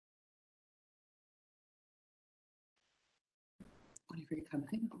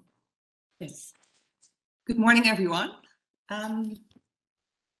Yes. Good morning, everyone.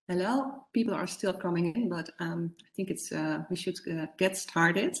 Hello. People are still coming in, but I think it's we should get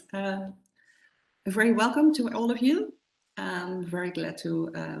started. A very welcome to all of you. I'm very glad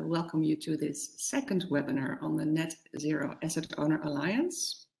to welcome you to this second webinar on the Net Zero Asset Owner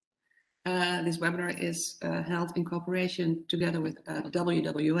Alliance. This webinar is held in cooperation together with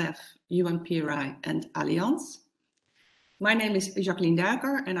WWF, UNEP FI, and Allianz. My name is Jacqueline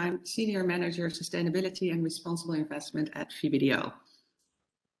Duiker, and I'm Senior Manager Sustainability and Responsible Investment at VBDO.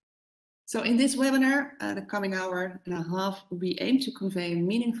 So in this webinar, the coming hour and a half, we aim to convey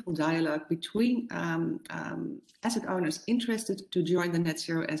meaningful dialogue between asset owners interested to join the Net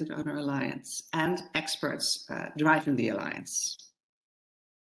Zero Asset Owner Alliance and experts driving the alliance.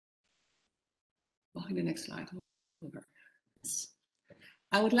 In the next slide.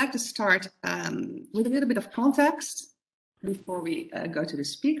 I would like to start with a little bit of context before we go to the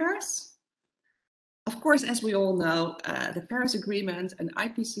speakers. Of course, as we all know, the Paris Agreement and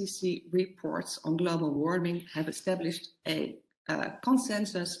IPCC reports on global warming have established a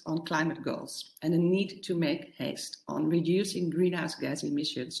consensus on climate goals and a need to make haste on reducing greenhouse gas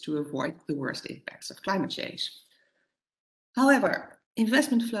emissions to avoid the worst impacts of climate change. However,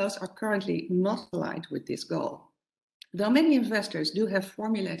 investment flows are currently not aligned with this goal. Though many investors do have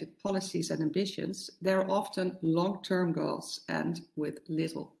formulated policies and ambitions, they are often long-term goals and with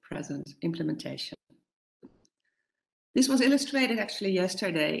little present implementation. This was illustrated actually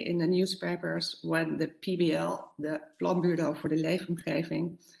yesterday in the newspapers when the PBL, the Planbureau voor de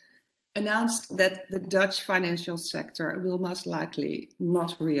Leefomgeving, announced that the Dutch financial sector will most likely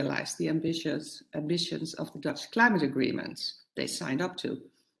not realize the ambitions of the Dutch climate agreement they signed up to.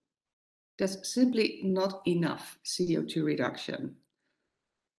 There's simply not enough CO2 reduction.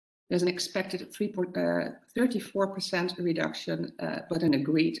 There's an expected 34% reduction, but an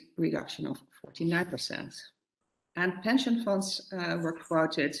agreed reduction of 49%. And pension funds were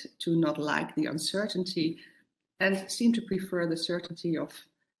quoted to not like the uncertainty and seem to prefer the certainty of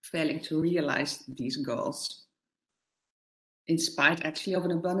failing to realize these goals, in spite actually of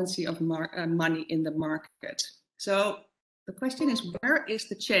an abundance of money in the market. So the question is, where is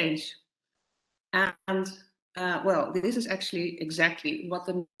the change? And well, this is actually exactly what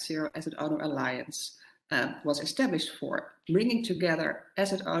the Net Zero Asset Owner Alliance was established for, bringing together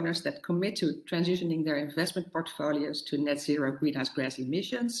asset owners that commit to transitioning their investment portfolios to net zero greenhouse gas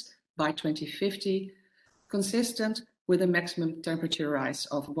emissions by 2050, consistent with a maximum temperature rise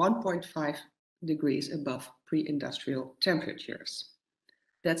of 1.5 degrees above pre-industrial temperatures.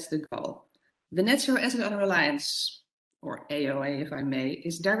 That's the goal. The Net Zero Asset Owner Alliance, or AOA if I may,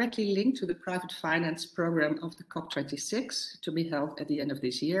 is directly linked to the private finance program of the COP26 to be held at the end of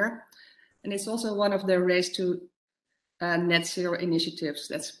this year. And it's also one of the Race to Net Zero initiatives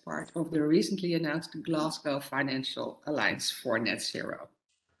that's part of the recently announced Glasgow Financial Alliance for Net Zero.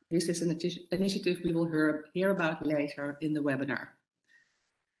 This is an initiative we will hear about later in the webinar.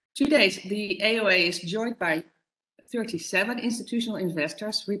 To date, the AOA is joined by 37 institutional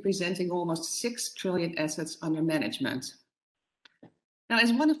investors representing almost 6 trillion assets under management. Now,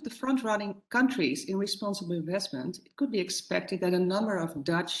 as one of the front-running countries in responsible investment, it could be expected that a number of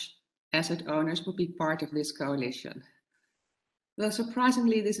Dutch asset owners would be part of this coalition. Though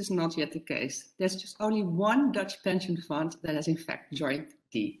surprisingly, this is not yet the case. There's just only one Dutch pension fund that has in fact joined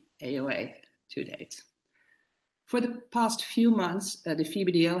the AOA to date. For the past few months, the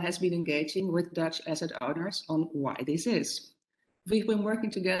VBDO has been engaging with Dutch asset owners on why this is. We've been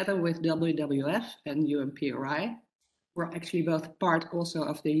working together with WWF and UNEP FI. We're actually both part also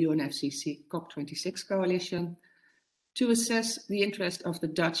of the UNFCCC COP26 coalition to assess the interest of the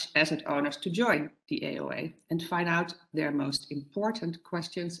Dutch asset owners to join the AOA and find out their most important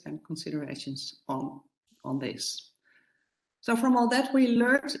questions and considerations on this. So from all that, we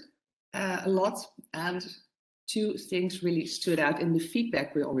learned a lot, and two things really stood out in the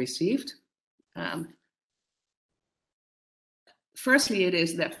feedback we all received. Firstly, it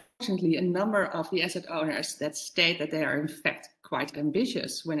is that fortunately a number of the asset owners that state that they are in fact quite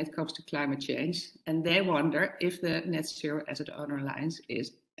ambitious when it comes to climate change, and they wonder if the Net Zero Asset Owner Alliance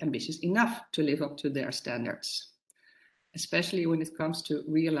is ambitious enough to live up to their standards, especially when it comes to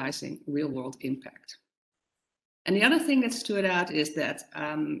realizing real-world impact. And the other thing that stood out is that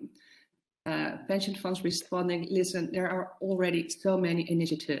pension funds responding, listen, there are already so many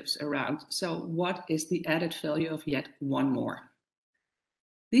initiatives around, so what is the added value of yet one more?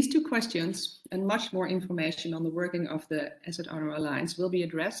 These two questions and much more information on the working of the Asset Owner Alliance will be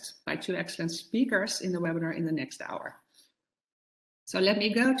addressed by two excellent speakers in the webinar in the next hour. So let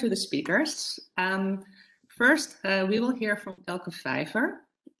me go to the speakers. First, we will hear from Elke Pfeiffer.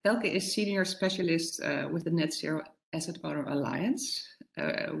 Elke is senior specialist with the Net Zero Asset Owner Alliance,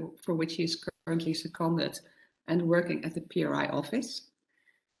 for which she is currently seconded and working at the PRI office.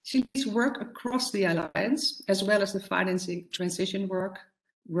 She leads work across the Alliance, as well as the financing transition work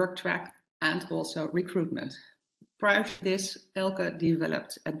track, and also recruitment. Prior to this, Elke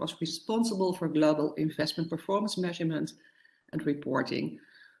developed and was responsible for global investment performance measurement and reporting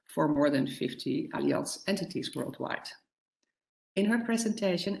for more than 50 Allianz entities worldwide. In her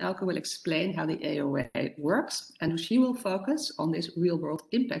presentation, Elke will explain how the AOA works, and she will focus on this real-world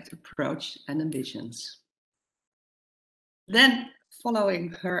impact approach and ambitions. Then,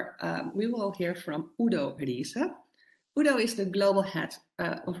 following her, we will hear from Udo Riese. Udo is the global head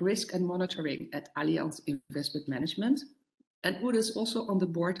of risk and monitoring at Allianz Investment Management, and Udo is also on the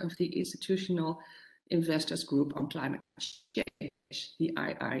board of the Institutional Investors Group on Climate Change, the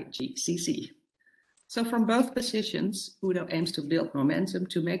IIGCC. So from both positions, Udo aims to build momentum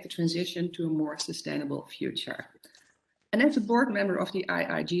to make the transition to a more sustainable future. And as a board member of the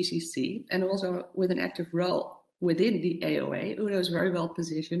IIGCC, and also with an active role within the AOA, Udo is very well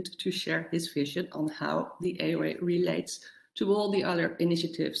positioned to share his vision on how the AOA relates to all the other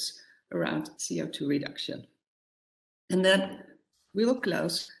initiatives around CO2 reduction. And then we will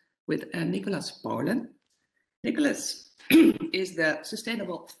close with Nicholas Polen. Nicholas is the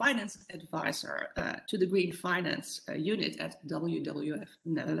Sustainable Finance Advisor to the Green Finance Unit at WWF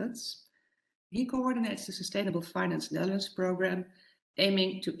Netherlands. He coordinates the Sustainable Finance Netherlands program,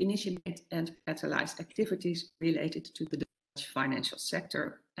 aiming to initiate and catalyze activities related to the Dutch financial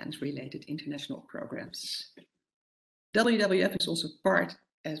sector and related international programs. WWF is also part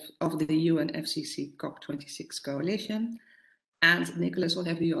of the UNFCCC COP26 coalition, and Nicholas will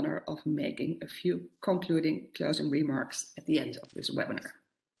have the honor of making a few concluding closing remarks at the end of this webinar.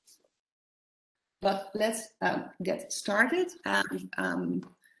 But let's get started.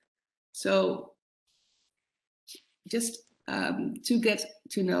 So just to get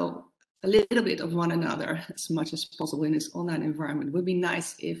to know a little bit of one another as much as possible in this online environment, it would be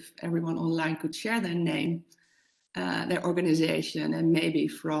nice if everyone online could share their name, their organization, and maybe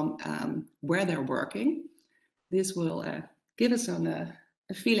from where they're working. This will give us a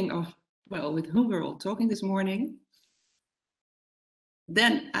feeling of, well, with whom we're all talking this morning.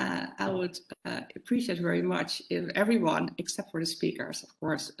 Then I would appreciate very much if everyone, except for the speakers, of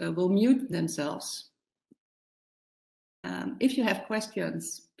course, will mute themselves. If you have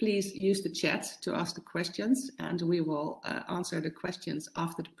questions, please use the chat to ask the questions, and we will answer the questions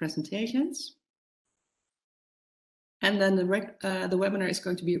after the presentations. And then the webinar is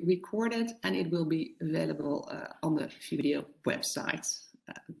going to be recorded, and it will be available on the VBDO website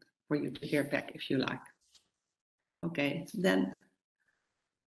for you to hear back if you like. Okay, then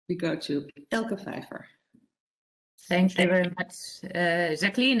we go to Elke Pfeiffer. Thank you very much,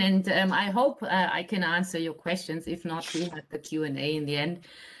 Jacqueline, and I hope I can answer your questions. If not, we have the Q&A in the end.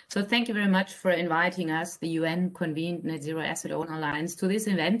 So thank you very much for inviting us, the UN-convened Net Zero Asset Owner Alliance, to this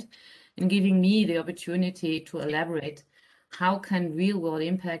event and giving me the opportunity to elaborate how can real-world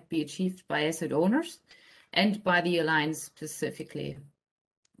impact be achieved by asset owners and by the Alliance specifically.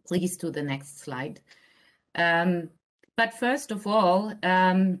 Please to the next slide. But first of all,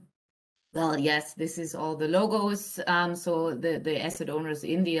 well, yes, this is all the logos. So the asset owners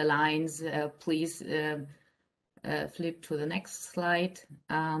in the Alliance, please flip to the next slide.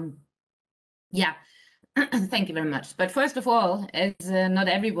 Yeah, thank you very much. But first of all, as not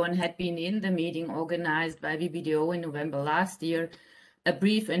everyone had been in the meeting organized by VBDO in November last year, a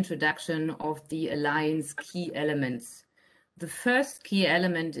brief introduction of the Alliance key elements. The first key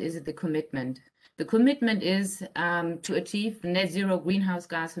element is the commitment. The commitment is to achieve net zero greenhouse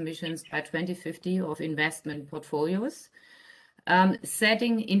gas emissions by 2050 of investment portfolios,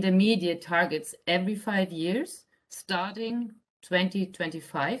 setting intermediate targets every 5 years, starting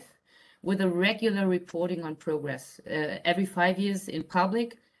 2025, with a regular reporting on progress. Every 5 years in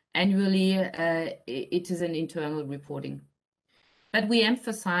public, annually it is an internal reporting. But we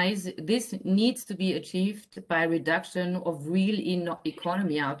emphasize this needs to be achieved by reduction of real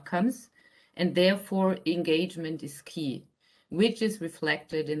economy outcomes, and therefore engagement is key, which is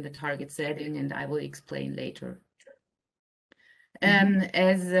reflected in the target setting, and I will explain later.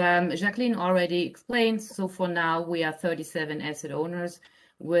 As Jacqueline already explained, so for now we are 37 asset owners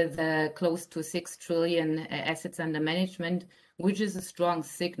with close to 6 trillion assets under management, which is a strong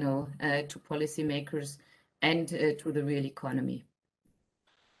signal to policymakers and to the real economy.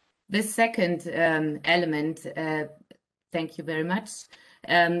 The second element, thank you very much,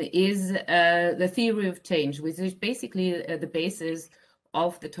 is the theory of change, which is basically the basis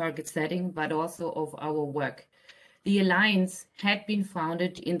of the target setting, but also of our work. The Alliance had been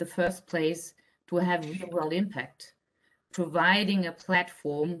founded in the first place to have real-world impact, providing a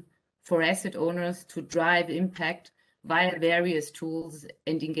platform for asset owners to drive impact via various tools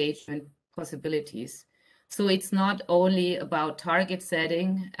and engagement possibilities. So it's not only about target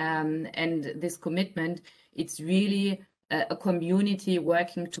setting and this commitment, it's really a community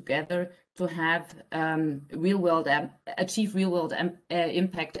working together to have achieve real-world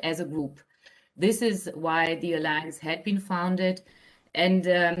impact as a group. This is why the Alliance had been founded. And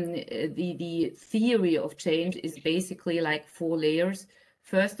the theory of change is basically like 4 layers.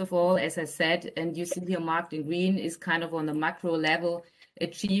 First of all, as I said, and you see here marked in green, is kind of on the macro level,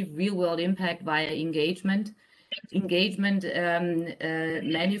 achieve real-world impact via engagement. Engagement,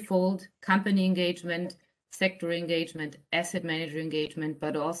 manifold, company engagement, sector engagement, asset manager engagement,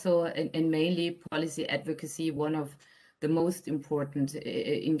 but also and mainly policy advocacy, one of the most important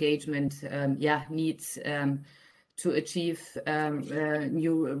engagement needs to achieve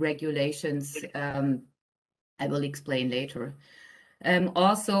new regulations. I will explain later.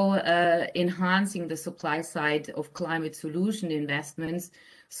 Also enhancing the supply side of climate solution investments.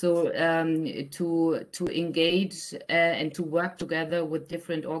 So to engage and to work together with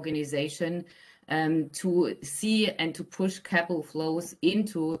different organizations to see and to push capital flows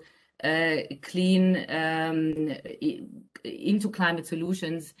into into climate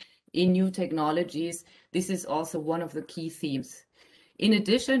solutions in new technologies. This is also one of the key themes. In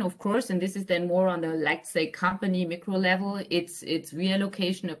addition, of course, and this is then more on the, let's say, company micro level, it's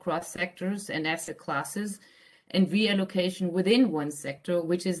reallocation across sectors and asset classes, and reallocation within one sector,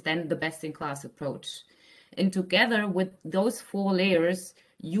 which is then the best-in-class approach. And together with those 4 layers,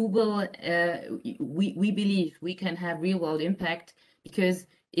 you will, we believe we can have real-world impact, because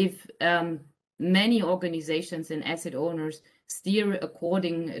if many organizations and asset owners steer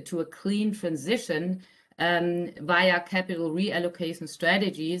according to a clean transition via capital reallocation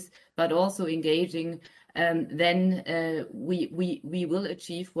strategies, but also engaging, then we will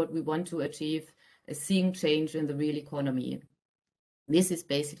achieve what we want to achieve, seeing change in the real economy. This is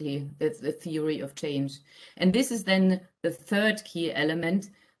basically the theory of change. And this is then the 3rd key element.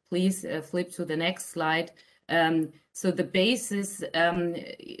 Please flip to the next slide. So the basis,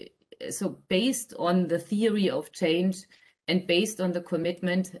 so based on the theory of change and based on the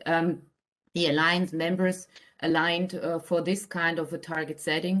commitment, the Alliance members aligned for this kind of a target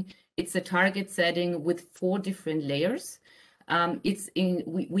setting. It's a target setting with 4 different layers.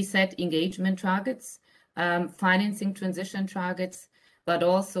 We set engagement targets, financing transition targets, but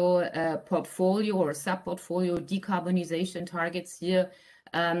also portfolio or sub-portfolio decarbonization targets here.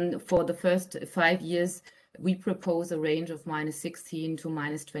 For the first 5 years, we propose a range of -16% to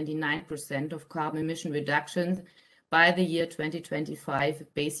 -29% of carbon emission reduction by the year 2025,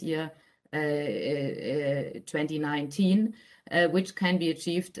 base year 2019, which can be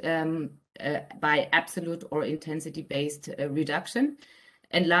achieved by absolute or intensity-based reduction.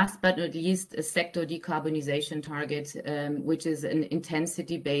 And last but not least, a sector decarbonization target, which is an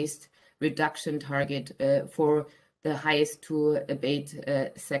intensity-based reduction target for the highest to abate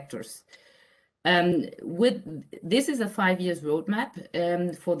sectors. This is a 5 years roadmap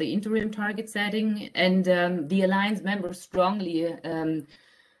for the interim target setting, and the Alliance members strongly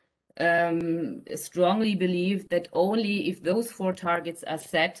believe that only if those 4 targets are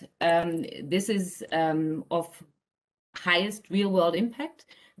set, this is of highest real-world impact.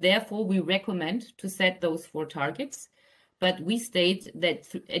 Therefore, we recommend to set those 4 targets, but we state that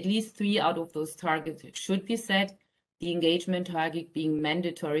at least 3 out of those targets should be set, the engagement target being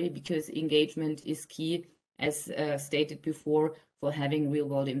mandatory because engagement is key, as stated before, for having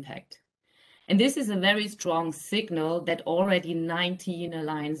real-world impact. And this is a very strong signal that already 19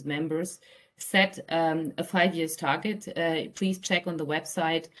 Alliance members set a 5 years target. Please check on the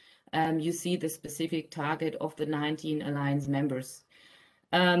website. You see the specific target of the 19 Alliance members.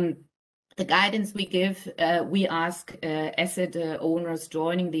 The guidance we give, we ask asset owners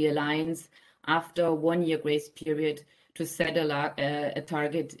joining the Alliance after a 1-year grace period to set a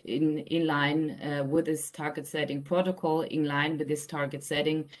target in line with this target setting protocol, in line with this target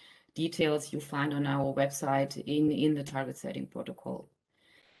setting. Details you find on our website in the target setting protocol.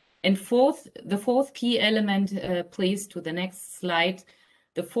 And the 4th key element, please, to the next slide.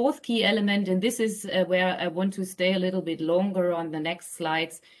 The 4th key element, and this is where I want to stay a little bit longer on the next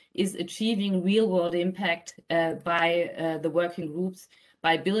slides, is achieving real-world impact by the working groups,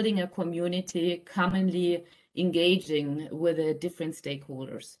 by building a community, commonly engaging with the different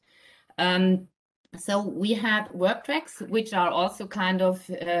stakeholders. So we have work tracks, which are also kind of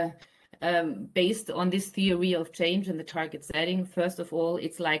based on this theory of change and the target setting. First of all,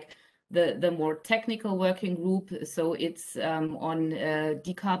 it's like the more technical working group. So it's on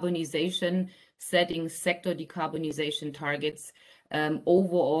decarbonization, setting sector decarbonization targets,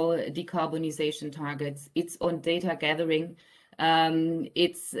 overall decarbonization targets. It's on data gathering.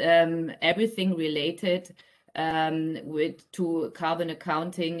 It's everything related to carbon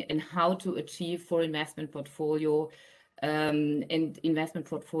accounting and how to achieve for investment portfolio and investment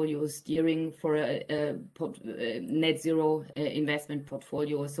portfolio steering for a net zero investment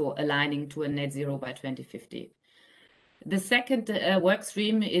portfolio, so aligning to a net zero by 2050. The second work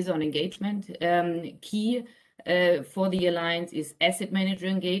stream is on engagement. Key for the Alliance is asset manager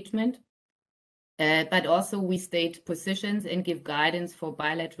engagement, but also we state positions and give guidance for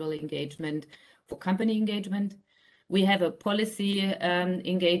bilateral engagement, for company engagement. We have a policy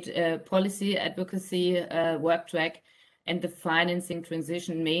policy advocacy work track, and the financing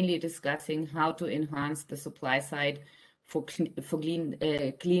transition, mainly discussing how to enhance the supply side for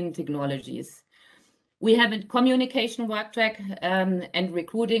clean technologies. We have a communication work track and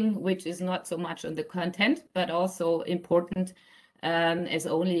recruiting, which is not so much on the content, but also important, as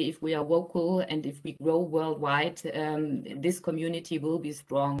only if we are vocal and if we grow worldwide, this community will be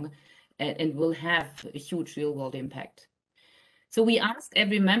strong and will have a huge real world impact. So we asked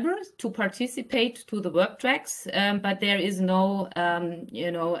every member to participate to the work tracks, but there is no,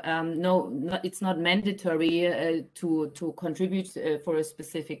 it's not mandatory to contribute for a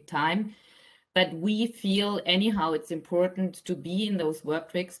specific time. But we feel anyhow it's important to be in those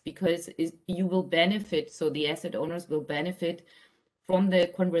work tracks because you will benefit, so the asset owners will benefit from the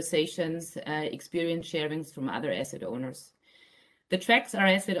conversations, experience sharings from other asset owners. The tracks are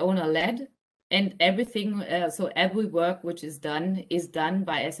asset owner led. And everything, so every work which is done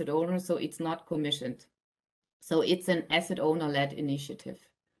by asset owners, so it's not commissioned. So it's an asset owner-led initiative.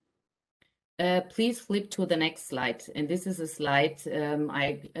 Please flip to the next slide. And this is a slide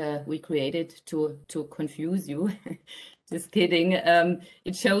we created to confuse you. Just kidding.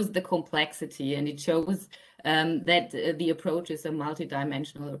 It shows the complexity and it shows that the approach is a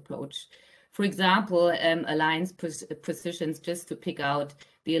multidimensional approach. For example, Alliance positions, just to pick out,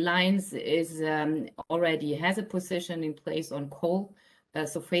 the Alliance is already has a position in place on coal,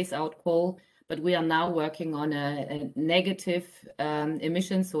 so phase out coal, but we are now working on a negative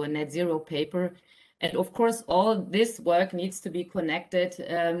emissions, so a net zero paper. And of course, all this work needs to be connected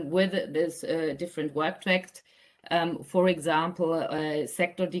with this different work tracks. For example,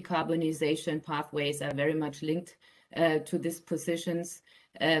 sector decarbonization pathways are very much linked to these positions.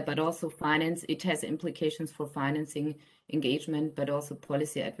 But also finance, it has implications for financing engagement, but also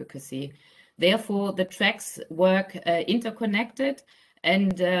policy advocacy. Therefore, the tracks work interconnected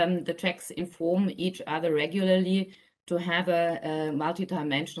and the tracks inform each other regularly to have a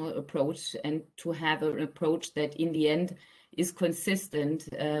multidimensional approach and to have an approach that in the end is consistent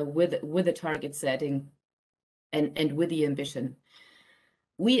with the target setting and with the ambition.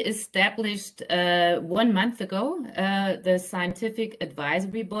 We established 1 month ago the scientific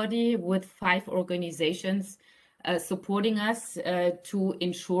advisory body with 5 organizations supporting us to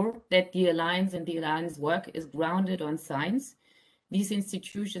ensure that the Alliance and the Alliance work is grounded on science. These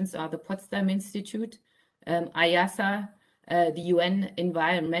institutions are the Potsdam Institute, IASA, the UN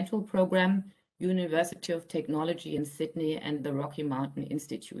Environmental Programme, University of Technology in Sydney, and the Rocky Mountain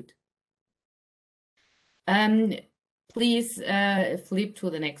Institute. Please flip to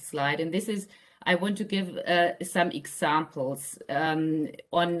the next slide. And this is, I want to give some examples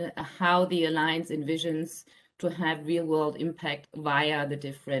on how the Alliance envisions to have real world impact via the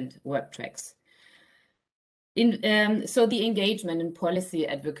different work tracks. So the engagement and policy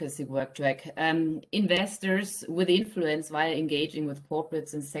advocacy work track, investors with influence via engaging with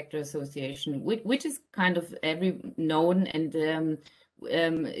corporates and sector association, which is kind of known, and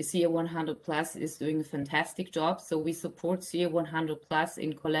CA 100 Plus is doing a fantastic job. So we support CA 100 Plus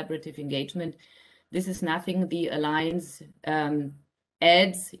in collaborative engagement. This is nothing the Alliance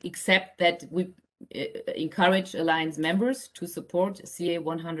adds, except that we encourage Alliance members to support CA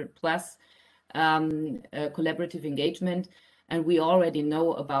 100 Plus collaborative engagement. And we already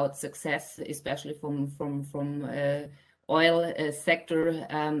know about success, especially from oil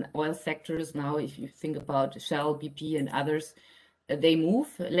sectors. Now, if you think about Shell, BP, and others, they move.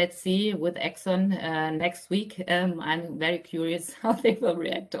 Let's see with Exxon next week. I'm very curious how they will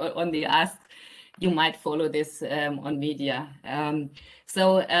react on the ask. You might follow this on media.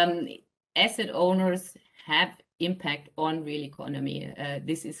 Asset owners have impact on real economy.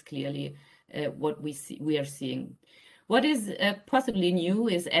 This is clearly what we are seeing. What is possibly new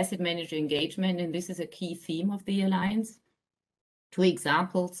is asset manager engagement, and this is a key theme of the Alliance. 2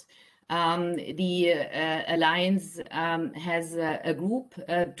 examples. The Alliance has a group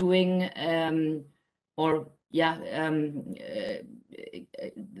doing,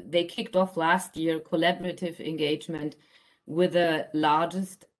 they kicked off last year collaborative engagement with the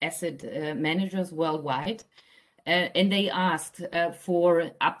largest asset managers worldwide. And they asked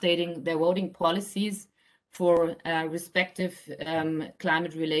for updating their voting policies for respective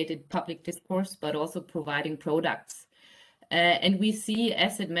climate-related public discourse, but also providing products. And we see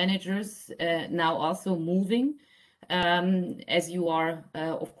asset managers now also moving, as you are,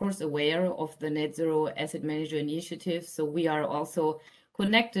 of course, aware of the Net Zero Asset Manager Initiative. So we are also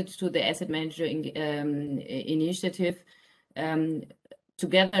connected to the Asset Manager Initiative,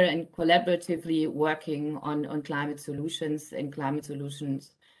 together and collaboratively working on climate solutions and climate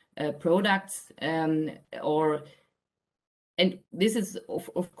solutions products. And this is,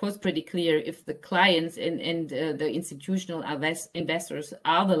 of course, pretty clear. If the clients and the institutional investors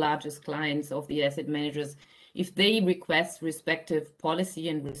are the largest clients of the asset managers, if they request respective policy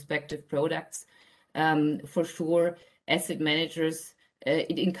and respective products, for sure, asset managers,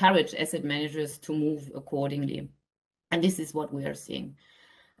 it encourages asset managers to move accordingly. And this is what we are seeing.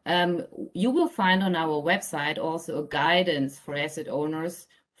 You will find on our website also a guidance for asset owners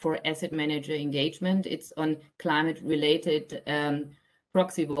for asset manager engagement. It's on climate-related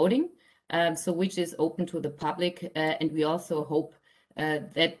proxy voting, so which is open to the public. And we also hope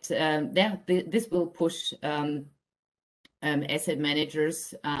that this will push asset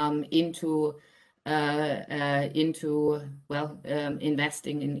managers into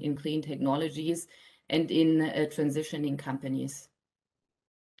investing in clean technologies and in transitioning companies.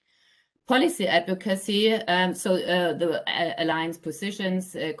 Policy advocacy, the Alliance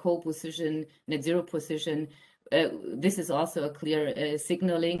positions, coal position, net zero position, this is also a clear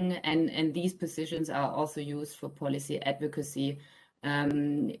signaling, and these positions are also used for policy advocacy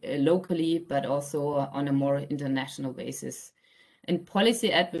locally, but also on a more international basis. And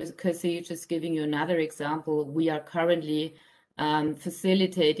policy advocacy, just giving you another example, we are currently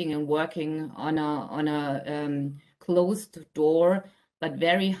facilitating and working on a closed door but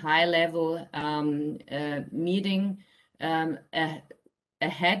very high level meeting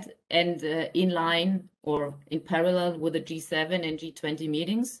ahead and in line or in parallel with the G7 and G20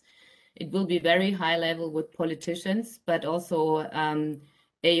 meetings. It will be very high level with politicians, but also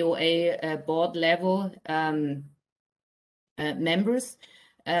AOA board level members.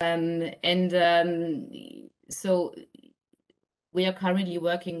 So we are currently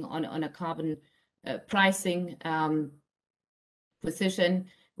working on a carbon pricing position,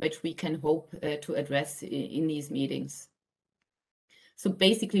 which we can hope to address in these meetings. So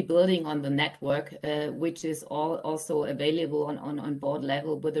basically building on the network, which is also available on board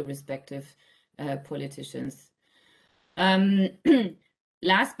level with the respective politicians.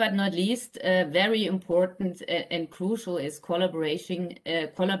 Last but not least, very important and crucial is collaboration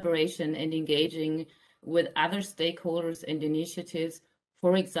and engaging with other stakeholders and initiatives,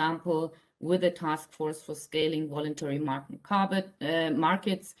 for example, with the Task Force for Scaling Voluntary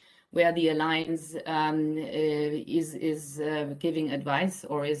Markets, where the Alliance is giving advice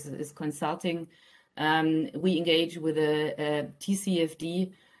or is consulting. We engage with the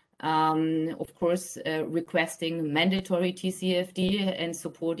TCFD, of course, requesting mandatory TCFD and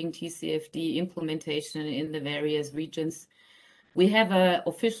supporting TCFD implementation in the various regions. We have an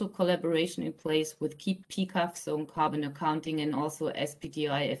official collaboration in place with PCAF, so carbon accounting, and also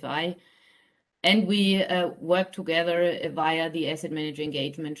SBTi FI. And we work together via the Asset Manager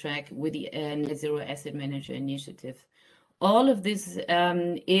Engagement Track with the Net Zero Asset Manager Initiative. All of this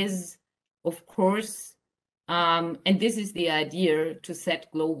is, of course, and this is the idea, to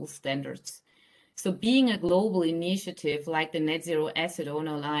set global standards. So being a global initiative like the Net Zero Asset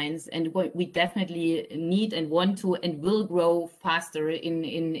Owner Alliance, and we definitely need and want to and will grow faster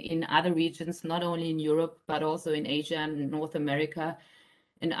in other regions, not only in Europe, but also in Asia and North America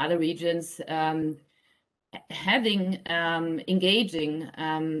and other regions, engaging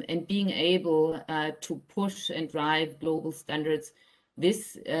and being able to push and drive global standards,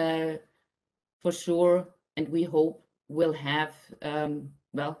 this for sure, and we hope will have,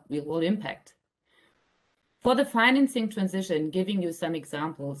 will impact. For the financing transition, giving you some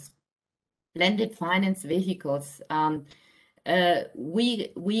examples, blended finance vehicles,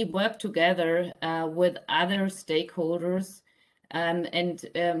 we work together with other stakeholders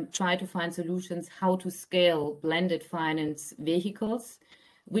and try to find solutions how to scale blended finance vehicles,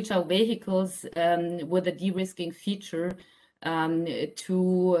 which are vehicles with a de-risking feature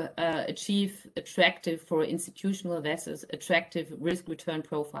to achieve attractive, for institutional investors, attractive risk-return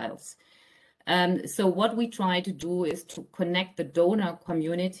profiles. So what we try to do is to connect the donor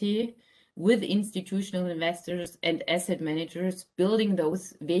community with institutional investors and asset managers, building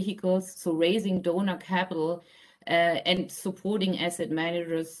those vehicles, so raising donor capital and supporting asset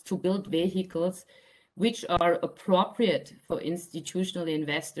managers to build vehicles which are appropriate for institutional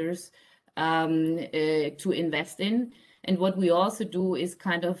investors to invest in. And what we also do is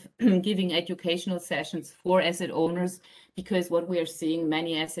kind of giving educational sessions for asset owners, because what we are seeing,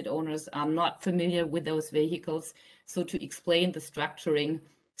 many asset owners are not familiar with those vehicles. So to explain the structuring,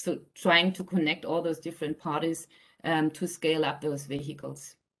 so trying to connect all those different parties to scale up those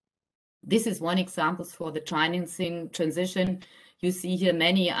vehicles. This is one example for the financing transition. You see here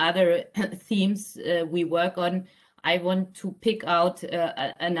many other themes we work on. I want to pick out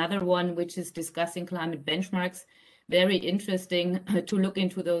another one, which is discussing climate benchmarks. Very interesting to look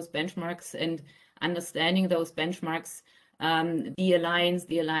into those benchmarks and understanding those benchmarks. The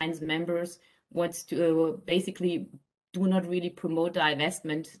alliance members wants to basically do not really promote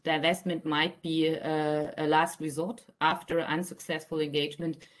divestment. Divestment might be a last resort after unsuccessful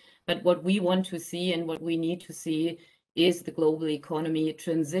engagement. But what we want to see and what we need to see is the global economy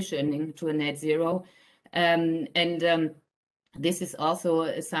transitioning to a net zero. This is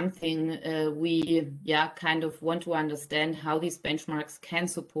also something we kind of want to understand, how these benchmarks can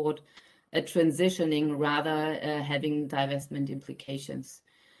support a transitioning rather having divestment implications.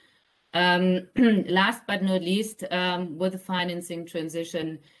 Last but not least, with the financing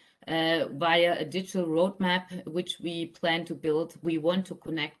transition, via a digital roadmap, which we plan to build, we want to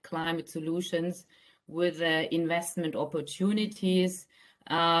connect climate solutions with investment opportunities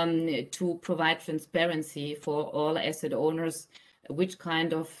to provide transparency for all asset owners, which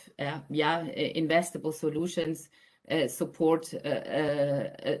kind of investable solutions support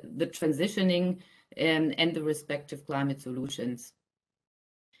the transitioning and the respective climate solutions.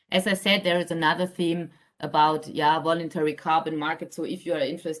 As I said, there is another theme about voluntary carbon market. So if you are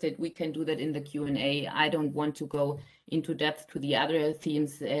interested, we can do that in the Q&A. I don't want to go into depth to the other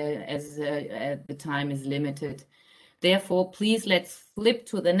themes as the time is limited. Therefore, please let's flip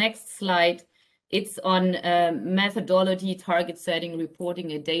to the next slide. It's on methodology, target setting,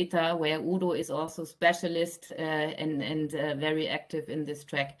 reporting and data, where Udo is also specialist and very active in this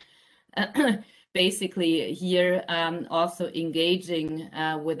track. Basically here also engaging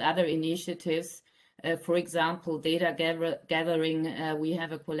with other initiatives. For example, data gathering, we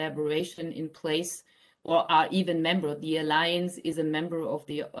have a collaboration in place, or are even member. The Alliance is a member of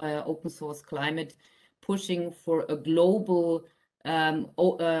the Open Source Climate, pushing for a global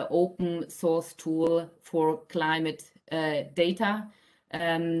open source tool for climate data,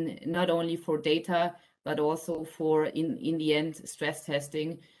 not only for data, but also for, in the end, stress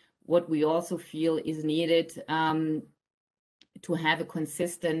testing. What we also feel is needed to have a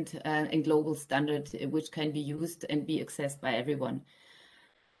consistent and global standard which can be used and be accessed by everyone.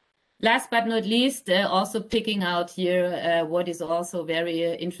 Last but not least, also picking out here what is also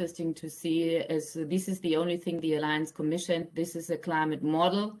very interesting to see is this is the only thing the Alliance commissioned. This is a climate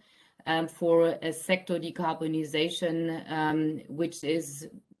model for a sector decarbonization, which is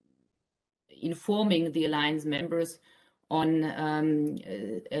informing the Alliance members on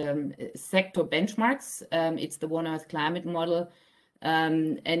sector benchmarks. It's the One Earth climate model.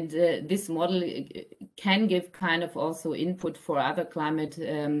 This model can give kind of also input for other climate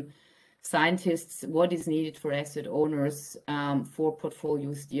scientists, what is needed for asset owners for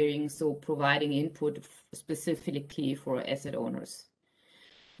portfolio steering, so providing input specifically for asset owners.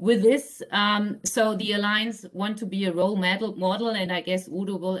 With this, so the Alliance want to be a role model, and I guess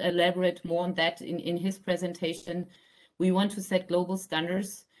Udo will elaborate more on that in his presentation. We want to set global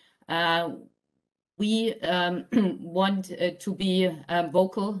standards. We want to be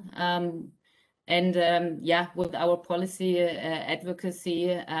vocal with our policy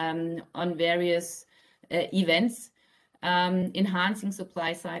advocacy on various events. Enhancing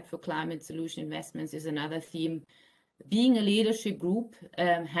supply side for climate solution investments is another theme. Being a leadership group,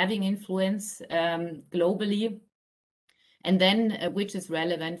 having influence globally, and then which is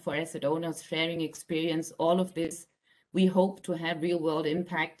relevant for asset owners, sharing experience, all of this. We hope to have real world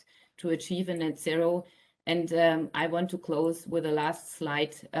impact to achieve a net zero. And I want to close with a last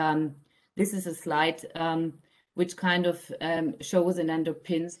slide. This is a slide which kind of shows and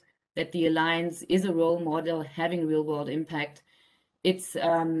underpins that the Alliance is a role model having real world impact. It's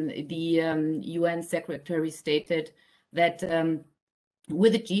the UN Secretary stated that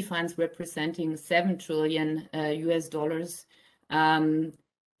with the G funds representing $7 trillion US,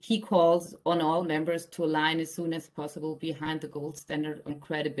 he calls on all members to align as soon as possible behind the gold standard on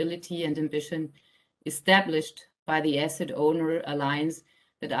credibility and ambition established by the Asset Owner Alliance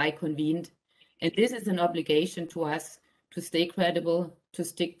that I convened. And this is an obligation to us to stay credible, to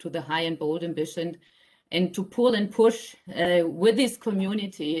stick to the high and bold ambition, and to pull and push with this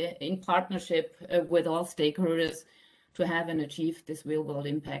community in partnership with all stakeholders to have and achieve this real world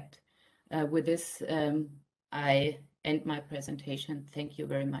impact. With this, I end my presentation. Thank you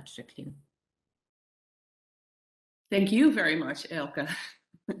very much, Jacqueline. Thank you very much, Elke.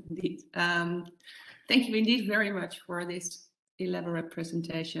 Indeed. Thank you indeed very much for this elaborate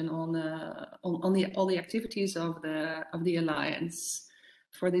presentation on all the activities of the Alliance,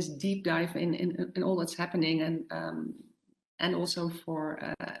 for this deep dive in all that's happening, and also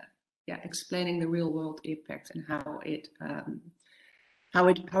for explaining the real world impact and how it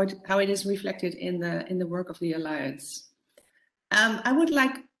is reflected in the work of the Alliance. I would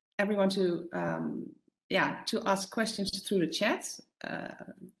like everyone to ask questions through the chat.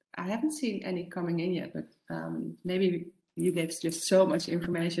 I haven't seen any coming in yet, but maybe you gave just so much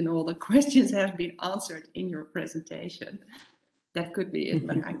information. All the questions have been answered in your presentation. That could be it,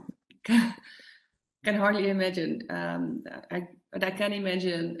 but I can hardly imagine. But I can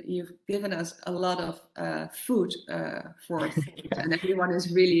imagine you've given us a lot of food for thought, and everyone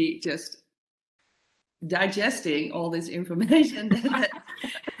is really just digesting all this information.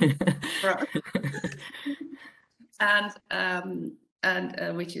 And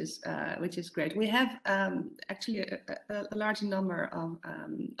which is great. We have actually a large number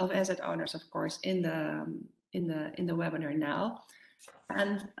of asset owners, of course, in the webinar now.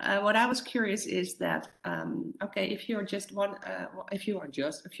 And what I was curious is that okay, if you're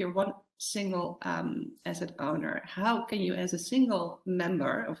one single asset owner, how can you, as a single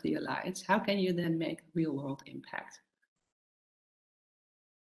member of the Alliance, how can you then make real world impact?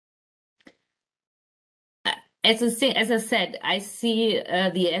 As I said, I see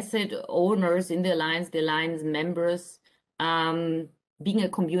the asset owners in the Alliance members being a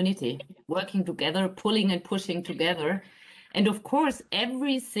community, working together, pulling and pushing together. And of course,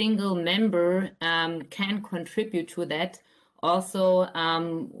 every single member can contribute to that, also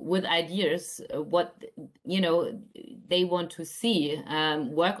with ideas, what they want to see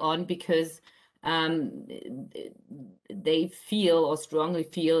work on, because they feel or strongly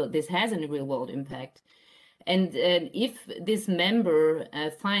feel this has a real world impact. And if this member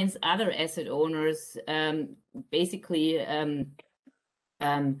finds other asset owners basically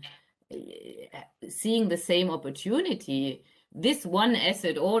seeing the same opportunity, this one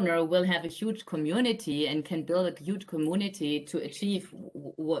asset owner will have a huge community and can build a huge community to achieve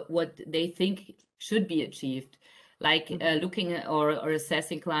what they think should be achieved. Like looking at or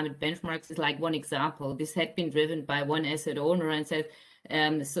assessing climate benchmarks is like one example. This had been driven by one asset owner and said,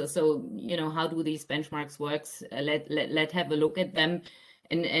 so how do these benchmarks work? Let's have a look at them,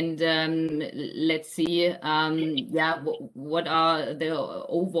 and let's see what are the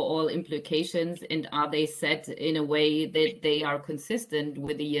overall implications, and are they set in a way that they are consistent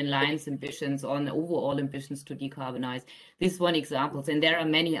with the Alliance ambitions on overall ambitions to decarbonize. This is one example, and there are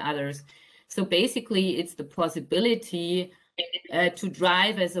many others. So basically, it's the possibility to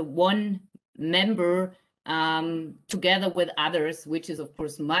drive as a one member together with others, which is of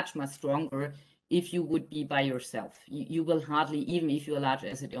course much stronger. If you would be by yourself, you will hardly, even if you're a large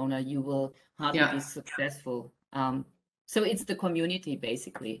asset owner, you will hardly be successful. So it's the community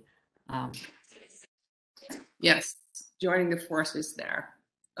basically. Yes, joining the forces there.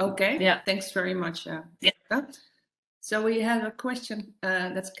 Okay, thanks very much. So we have a question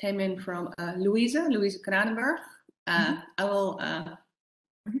that came in from Louise Kranenberg. I'll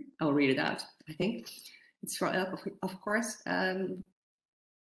read it out, I think. It's for Elke, of course. And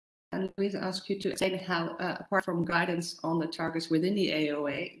Louise asks you to explain how, apart from guidance on the targets within the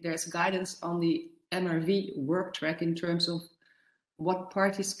AOA, there's guidance on the MRV work track in terms of what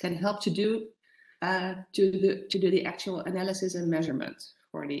parties can help to do to do the actual analysis and measurement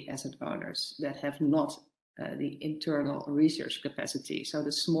for the asset owners that have not the internal research capacity. So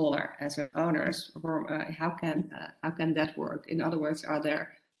the smaller asset owners, how can that work? In other words, are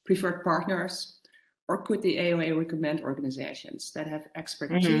there preferred partners? Or could the AOA recommend organizations that have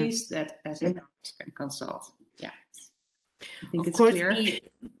expertise that as an can consult? Yeah, I think it's clear.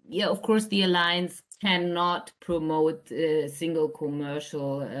 Of course, the Alliance cannot promote single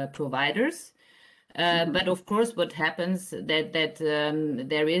commercial providers. But of course, what happens that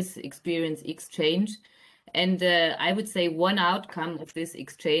there is experience exchange. And I would say one outcome of this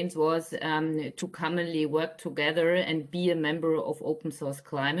exchange was to commonly work together and be a member of Open Source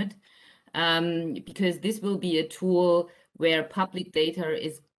Climate. Because this will be a tool where public data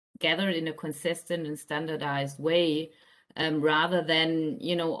is gathered in a consistent and standardized way, rather than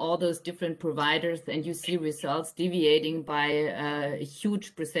all those different providers, and you see results deviating by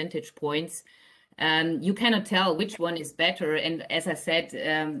huge percentage points. you cannot tell which one is better. And as I said,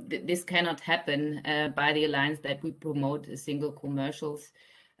 this cannot happen by the alliance that we promote single commercials.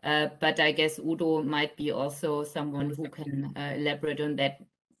 But I guess Udo might be also someone who can elaborate on that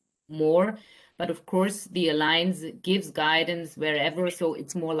more. But of course, the alliance gives guidance wherever. So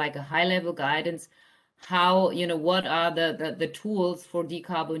it's more like a high-level guidance. How, what are the tools for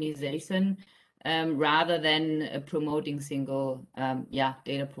decarbonization rather than promoting single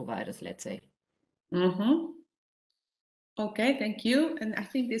data providers, let's say. Okay, thank you. And I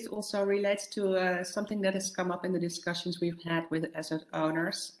think this also relates to something that has come up in the discussions we've had with asset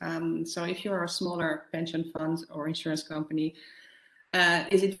owners. So if you're a smaller pension fund or insurance company,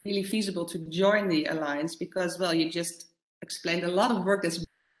 is it really feasible to join the alliance? Because, well, you just explained a lot of work that's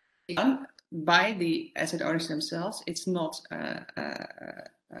done by the asset owners themselves. It's not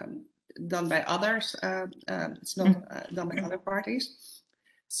done by others. It's not done by other parties.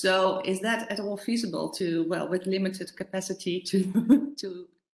 So is that at all feasible to, well, with limited capacity to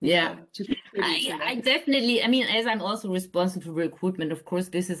I definitely, I mean, as I'm also responsible for recruitment, of course,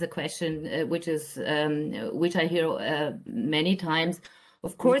 this is a question which I hear many times.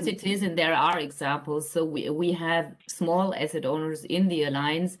 Of course it is, and there are examples. So we have small asset owners in the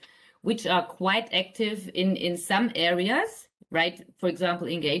alliance, which are quite active in some areas, right? For example,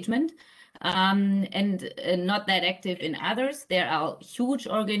 engagement. And not that active in others. There are huge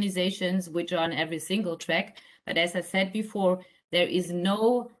organizations which are on every single track. But as I said before, there is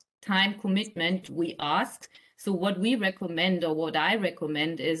no time commitment we ask. So what we recommend, or what I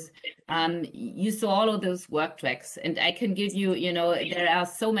recommend, is you saw all of those work tracks. And I can give you, there are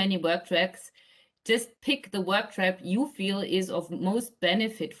so many work tracks. Just pick the work track you feel is of most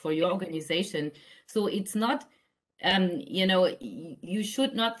benefit for your organization. So it's not you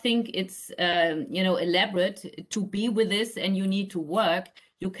should not think it's, elaborate to be with this and you need to work.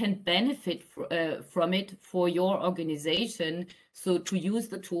 You can benefit from it for your organization. So to use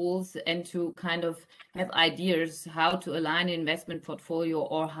the tools and to kind of have ideas how to align an investment portfolio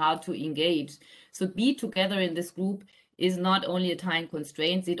or how to engage. So be together in this group is not only a time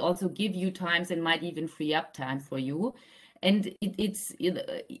constraint, it also gives you times and might even free up time for you. And it's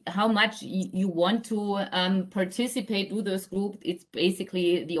how much you want to participate with this group. It's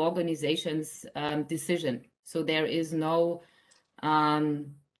basically the organization's decision. So there is no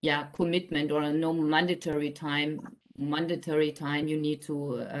commitment or no mandatory time you need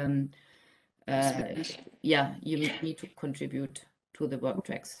to you need to contribute to the work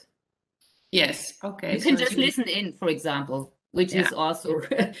tracks. Yes, okay. You can just listen in, for example, which is also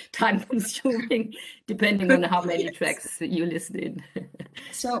time consuming, depending on how many tracks you listen in.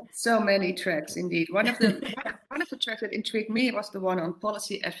 So many tracks indeed. One of the tracks that intrigued me was the one on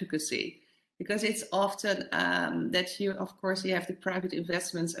policy advocacy, because it's often that you have the private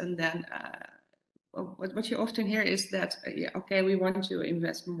investments, and then what you often hear is that we want to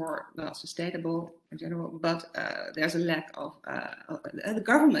invest more sustainable in general, but there's a lack of the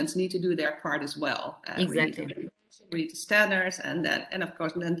governments need to do their part as well. Exactly. We need the standards, and of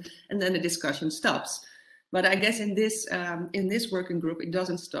course then the discussion stops. But I guess in this working group it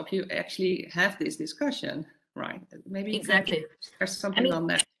doesn't stop. You actually have this discussion, right? Maybe exactly. There's something on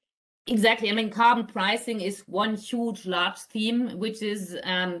that. Exactly. I mean, carbon pricing is one large theme, which is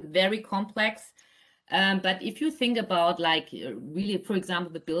very complex. But if you think about really, for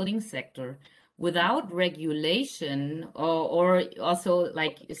example, the building sector, without regulation or also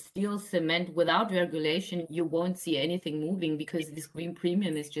like steel, cement, without regulation, you won't see anything moving because this green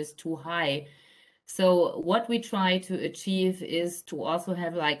premium is just too high. So what we try to achieve is to also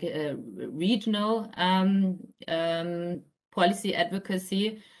have like a regional policy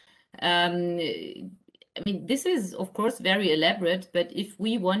advocacy. I mean, this is, of course, very elaborate, but if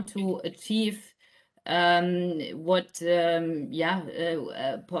we want to achieve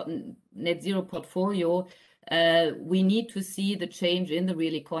net zero portfolio, we need to see the change in the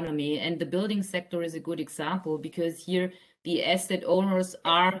real economy, and the building sector is a good example because here the asset owners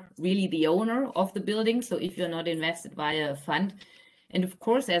are really the owner of the building. So if you're not invested via a fund, and of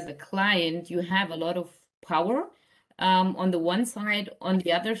course as a client you have a lot of power on the one side. On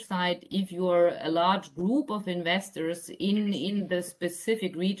the other side, if you're a large group of investors in the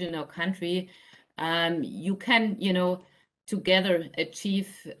specific region or country, you can, together achieve,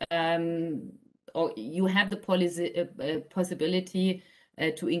 or you have the possibility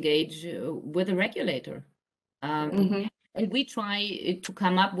to engage with a regulator. And we try to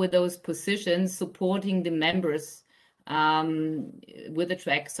come up with those positions supporting the members with the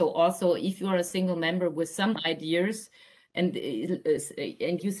track. So also, if you are a single member with some ideas, and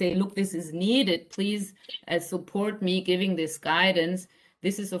you say, look, this is needed, please support me giving this guidance,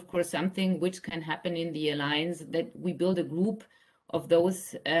 this is, of course, something which can happen in the alliance, that we build a group of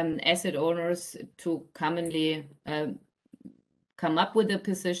those asset owners to commonly come up with a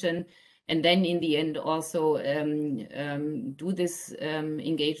position, and then in the end also do this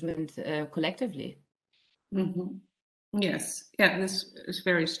engagement collectively. Yes, yeah, this is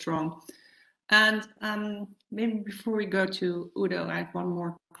very strong. And maybe before we go to Udo, I have one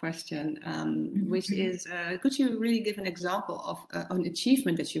more question, which is, could you really give an example of an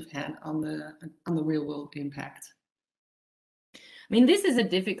achievement that you've had on the real world impact? I mean, this is a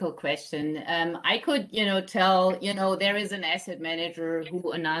difficult question. I could, tell, there is an asset manager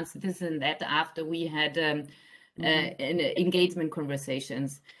who announced this and that after we had engagement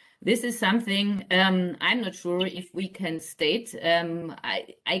conversations. This is something I'm not sure if we can state.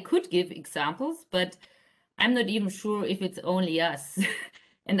 I could give examples, but I'm not even sure if it's only us.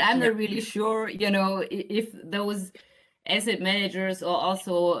 And I'm not really sure, if those asset managers or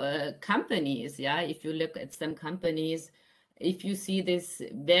also companies, if you look at some companies, if you see this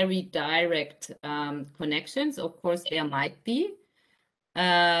very direct connections, of course there might be,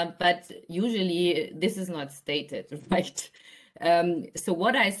 but usually this is not stated, right? So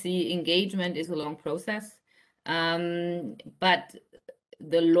what I see, engagement is a long process, but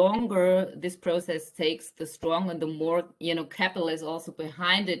the longer this process takes, the stronger, the more, capital is also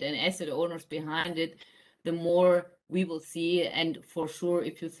behind it and asset owners behind it, the more we will see. And for sure,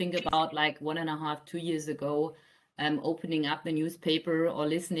 if you think about like 1.5, 2 years ago, opening up the newspaper or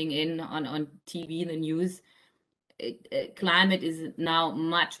listening in on TV, the news, climate is now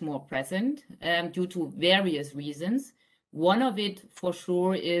much more present due to various reasons. One of it for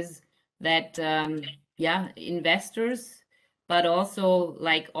sure is that, investors, but also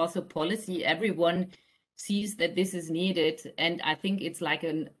policy, everyone sees that this is needed. And I think it's like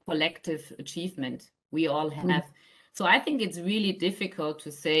a collective achievement we all have. So I think it's really difficult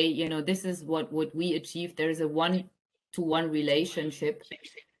to say, this is what we achieved. There is a one-to-one relationship.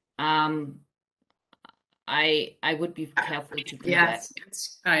 I would be careful to do that.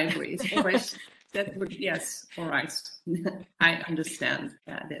 Yes, I agree. It's always that would, yes, all right. I understand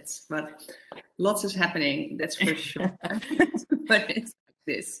but lots is happening, that's for sure. But it's like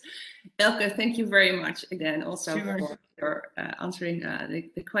this. Elke, thank you very much again also for your answering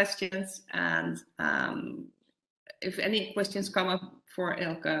the questions. And if any questions come up for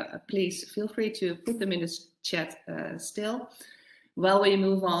Elke, please feel free to put them in the chat still. While we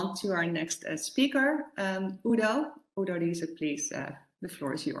move on to our next speaker, Udo Riese, please, the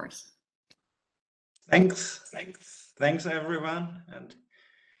floor is yours. Thanks everyone, and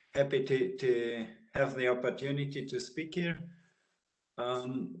happy to have the opportunity to speak here.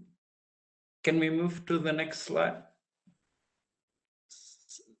 Can we move to the next slide?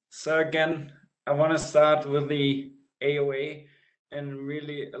 So again, I want to start with the AOA and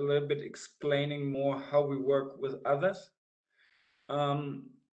really a little bit explaining more how we work with others.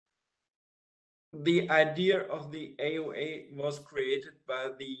 The idea of the AOA was created by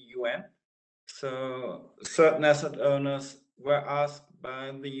the UN. So certain asset owners were asked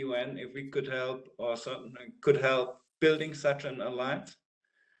by the UN if we could help, or certainly could help building such an alliance.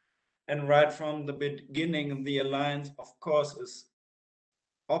 And right from the beginning, the alliance, of course, is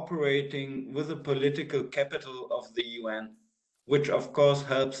operating with the political capital of the UN, which of course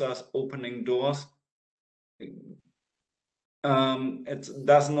helps us opening doors. It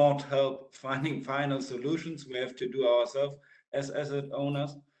does not help finding final solutions. We have to do ourselves as asset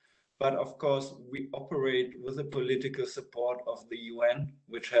owners. But of course, we operate with the political support of the UN,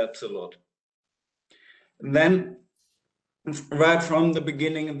 which helps a lot. And then, right from the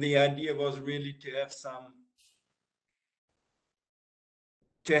beginning, the idea was really to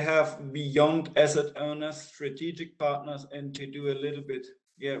have beyond asset owners, strategic partners, and to do a little bit,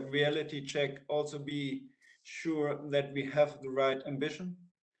 reality check, also be sure that we have the right ambition.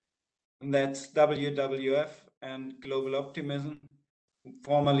 And that's WWF and Global Optimism,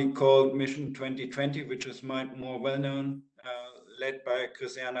 formerly called Mission 2020, which is more well-known, led by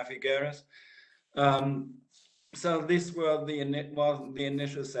Christiana Figueres. So this was the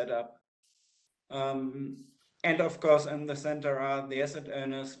initial setup. And of course, in the center are the asset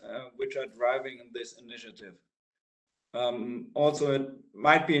owners, which are driving this initiative. Also, it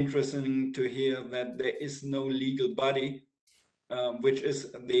might be interesting to hear that there is no legal body, which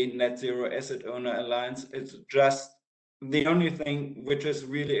is the Net Zero Asset Owner Alliance. It's just the only thing which is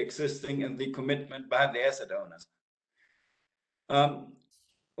really existing in the commitment by the asset owners.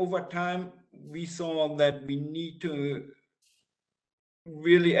 Over time, we saw that we need to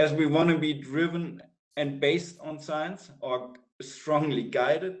really, as we want to be driven and based on science, or strongly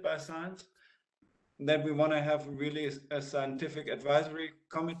guided by science, that we want to have really a scientific advisory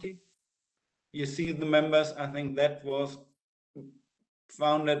committee. You see the members, I think that was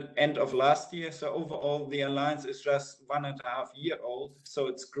founded end of last year. So overall, the alliance is just 1.5 years old. So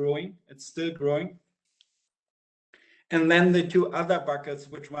it's growing, it's still growing. And then the two other buckets,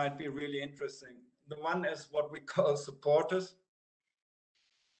 which might be really interesting. The one is what we call supporters.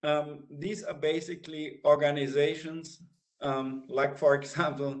 These are basically organizations, like, for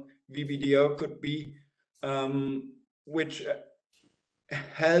example, VBDO could be, which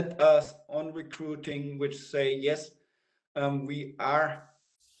help us on recruiting, which say, yes, we are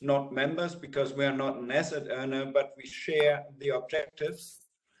not members because we are not an asset owner, but we share the objectives.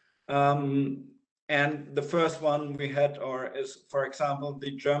 And the first one we had is, for example,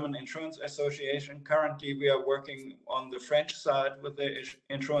 the German Insurance Association. Currently, we are working on the French side with the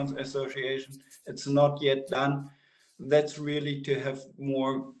Insurance Association. It's not yet done. That's really to have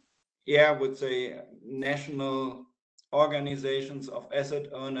more, I would say, national organizations of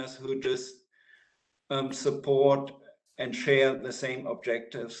asset owners who just support and share the same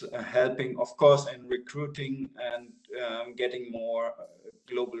objectives, helping, of course, in recruiting and getting more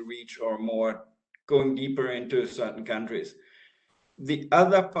global reach or more going deeper into certain countries. The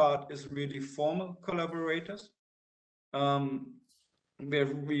other part is really formal collaborators, where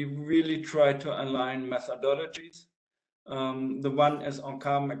we really try to align methodologies. The one is on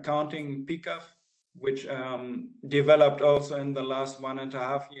carbon accounting, PCAF, which developed also in the last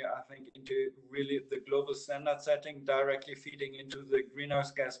 1.5 years, I think, into really the global standard setting, directly feeding into the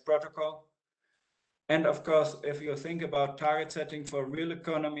greenhouse gas protocol. And of course, if you think about target setting for real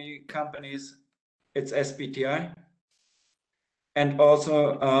economy companies, it's SBTi. And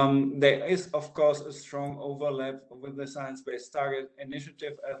also there is, of course, a strong overlap with the Science Based Target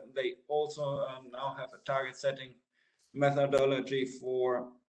Initiative. They also now have a target setting methodology for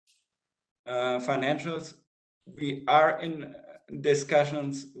financials. We are in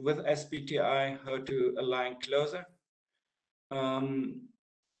discussions with SBTi how to align closer.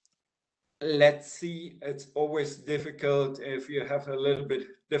 Let's see, it's always difficult if you have a little bit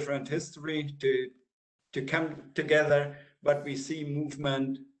different history to come together, but we see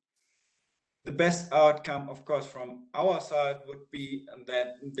movement. The best outcome, of course, from our side would be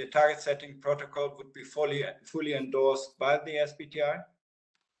that the target setting protocol would be fully endorsed by the SBTi.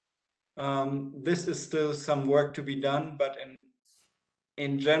 This is still some work to be done, but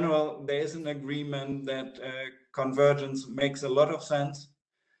in general, there is an agreement that convergence makes a lot of sense.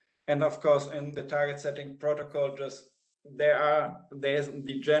 And of course, in the target setting protocol, just there's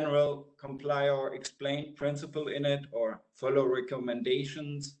the general comply or explain principle in it, or follow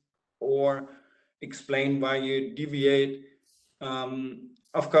recommendations, or explain why you deviate.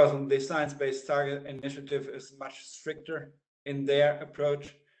 Of course, the Science Based Target Initiative is much stricter in their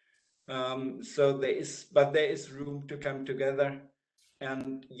approach. So there is room to come together.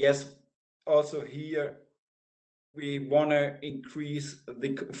 And yes, also here, we want to increase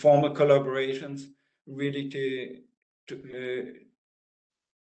the formal collaborations, really to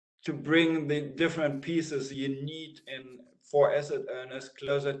bring the different pieces you need for asset owners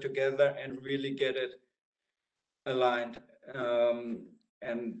closer together and really get it aligned,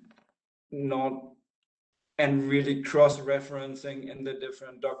 and really cross-referencing in the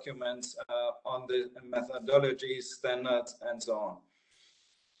different documents on the methodologies, standards, and so on.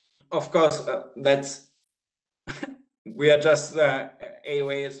 Of course, we are just,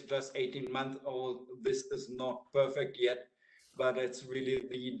 AOA is just 18 months old. This is not perfect yet, but it's really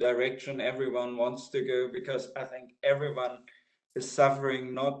the direction everyone wants to go, because I think everyone is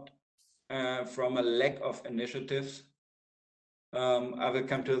suffering not from a lack of initiatives. I will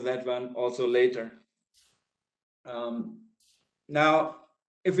come to that one also later. Now,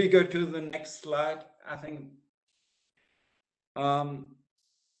 if we go to the next slide, I think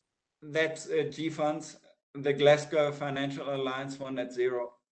that's GFUND's, the Glasgow Financial Alliance for Net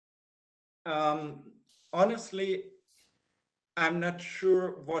Zero. Honestly, I'm not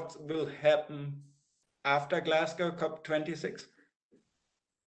sure what will happen after Glasgow COP26.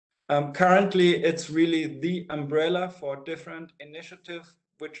 Currently, it's really the umbrella for different initiatives,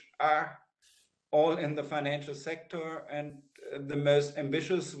 which are all in the financial sector and the most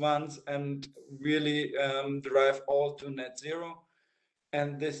ambitious ones, and really drive all to net zero.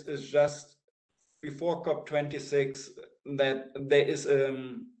 And this is just before COP26, that there is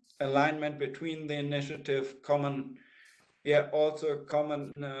alignment between the initiative, also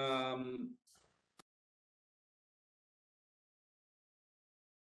common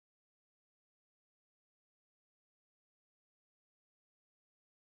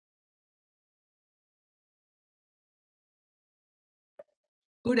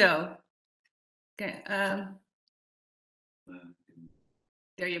Udo, Okay.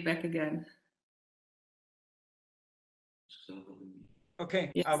 There you're back again.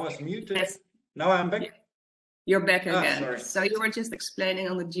 Okay, Yes. I was muted. Yes. Now I'm back. You're back again. Sorry. So you were just explaining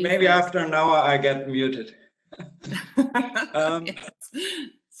on the G. Maybe after an hour I get muted. Yes.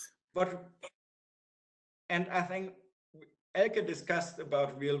 And I think Elke discussed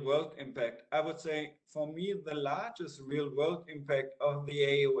about real world impact. I would say for me, the largest real world impact of the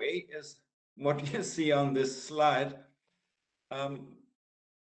AOA is what you see on this slide.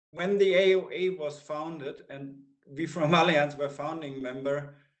 When the AOA was founded, and we from Allianz were founding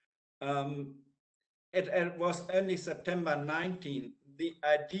member, it was only September 19. The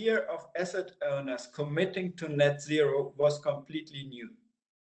idea of asset owners committing to net zero was completely new.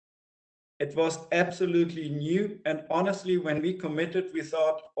 It was absolutely new. And honestly, when we committed, we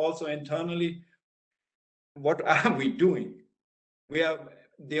thought also internally, what are we doing? We are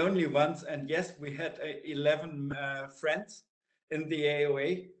the only ones. And yes, we had 11 friends in the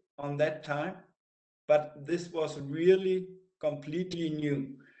AOA on that time, but this was really completely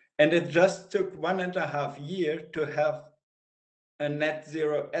new. And it just took 1.5 years to have a net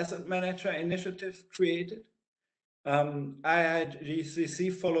zero asset manager initiative created.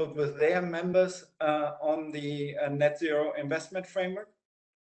 IIGCC followed with their members on the net zero investment framework.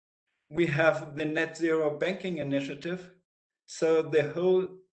 We have the net zero banking initiative. So the whole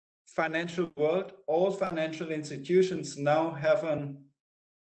financial world, all financial institutions now have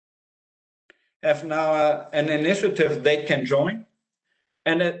now an initiative they can join.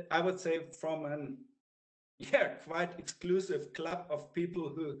 And I would say from an quite exclusive club of people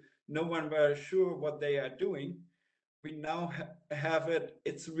who no one were sure what they are doing, we now have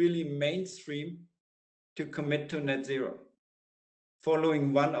it's really mainstream to commit to net zero,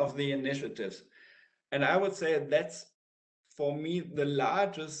 following one of the initiatives. And I would say that's, for me, the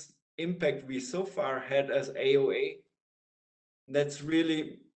largest impact we so far had as AOA. That's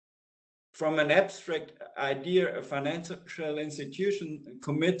really, from an abstract idea, a financial institution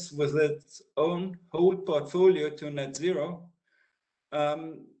commits with its own whole portfolio to net zero,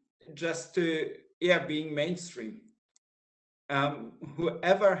 just to being mainstream.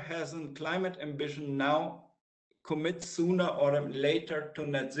 Whoever has a climate ambition now commits sooner or later to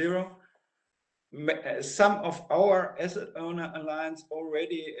net zero. Some of our asset owner alliance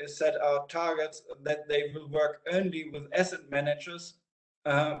already set out targets that they will work only with asset managers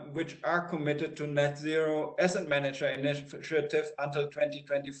which are committed to net zero asset manager initiative until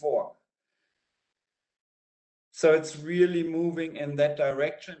 2024. So it's really moving in that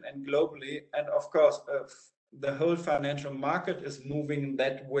direction and globally. And of course, the whole financial market is moving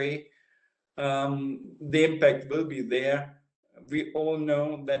that way. The impact will be there. We all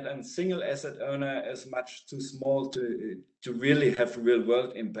know that a single asset owner is much too small to really have real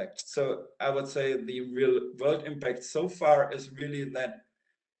world impact. So I would say the real world impact so far is really that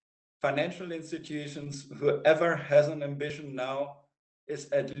financial institutions, whoever has an ambition now,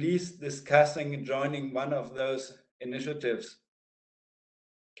 is at least discussing joining one of those initiatives.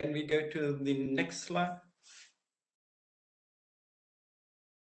 Can we go to the next slide?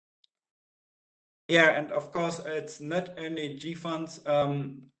 Yeah, and of course, it's not only G funds.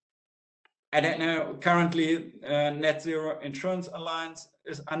 I don't know, currently Net Zero Insurance Alliance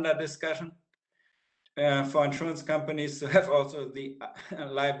is under discussion for insurance companies to have also the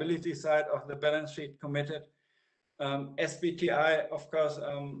liability side of the balance sheet committed. SBTI, of course,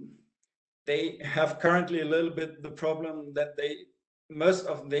 they have currently a little bit the problem that most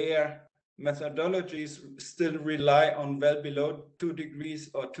of their methodologies still rely on well below 2 degrees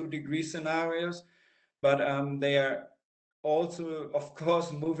or 2 degree scenarios, but they are also, of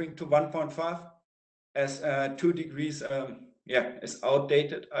course, moving to 1.5 as 2 degrees is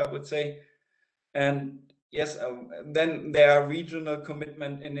outdated, I would say. And yes, then there are regional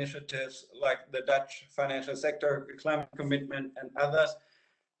commitment initiatives like the Dutch financial sector climate commitment and others.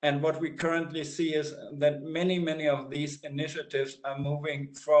 And what we currently see is that many of these initiatives are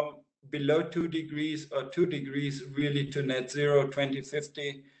moving from below 2 degrees or 2 degrees really to net zero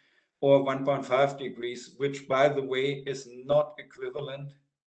 2050 or 1.5 degrees, which, by the way, is not equivalent.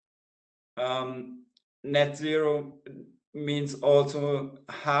 Net zero means also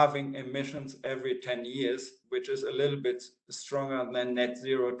halving emissions every 10 years, which is a little bit stronger than net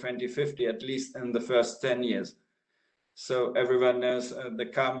zero 2050, at least in the first 10 years. So everyone knows the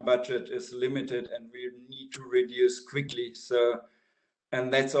carbon budget is limited and we need to reduce quickly.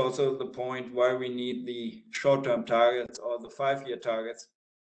 And that's also the point why we need the short-term targets or the 5-year targets.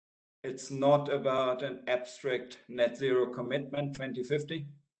 It's not about an abstract net zero commitment 2050.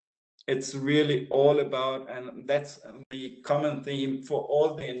 it's really all about, and that's the common theme for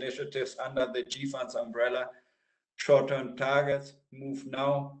all the initiatives under the G Funds umbrella: short-term targets, move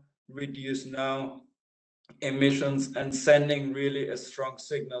now, reduce now, emissions, and sending really a strong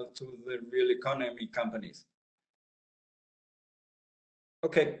signal to the real economy companies.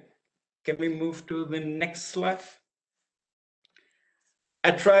 Okay, can we move to the next slide?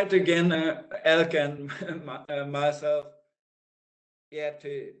 I tried again, Elke and myself,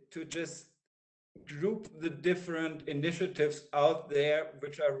 to just group the different initiatives out there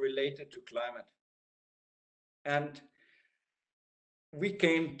which are related to climate. And we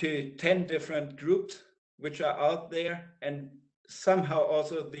came to 10 different groups which are out there, and somehow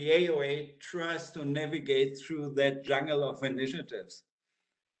also the AOA tries to navigate through that jungle of initiatives.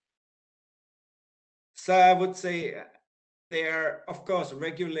 So I would say there are, of course,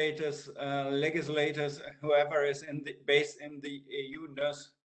 regulators, legislators, whoever is based in the EU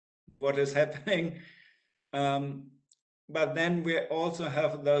knows what is happening. But then we also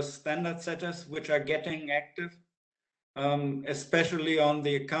have those standard setters which are getting active, especially on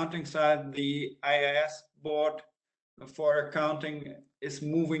the accounting side. The IIS board for accounting is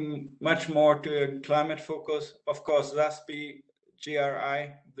moving much more to a climate focus. Of course, SASB,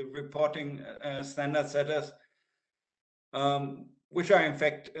 GRI, the reporting standard setters, which are in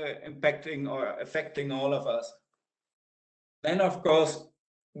fact impacting or affecting all of us. Then, of course,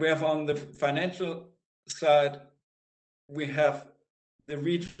 we have on the financial side, we have the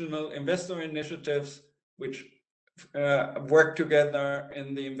regional investor initiatives, which work together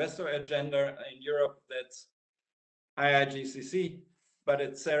in the investor agenda in Europe. That's IIGCC, but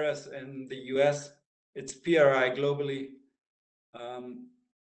it's CERES in the US, it's PRI globally.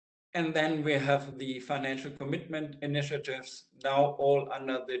 And then we have the financial commitment initiatives, now all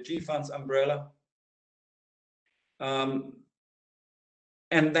under the G Funds umbrella. And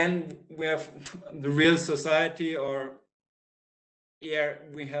then we have the real society, or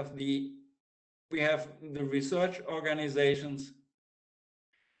we have the research organizations,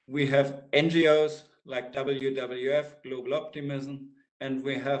 we have NGOs like WWF, Global Optimism, and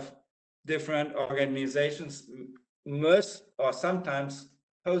we have different organizations, most or sometimes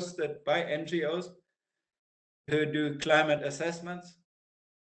hosted by NGOs, who do climate assessments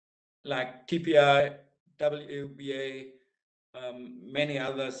like TPI, WBA, many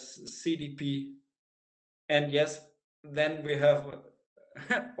others, CDP. And yes, then we have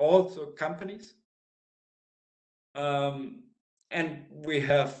also companies, and we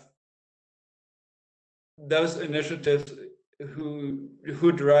have those initiatives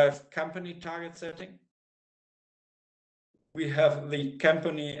who drive company target setting. We have the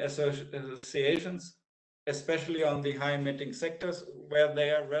company associations, especially on the high emitting sectors where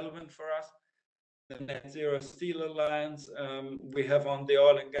they are relevant for us. The Net Zero Steel Alliance, we have on the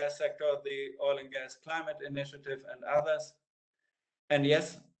oil and gas sector, the Oil and Gas Climate Initiative, and others. And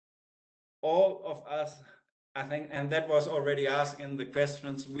yes, all of us, I think, and that was already asked in the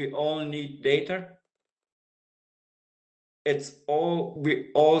questions, we all need data.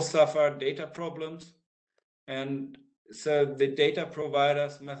 We all suffer data problems. And so the data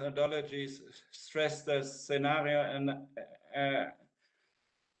providers, methodologies, stress test, scenario, and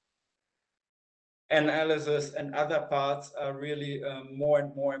analysis and other parts are really more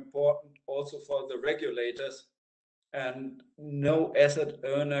and more important also for the regulators. And no asset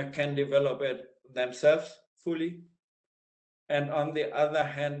owner can develop it themselves fully. And on the other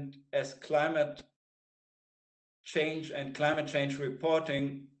hand, as climate change and climate change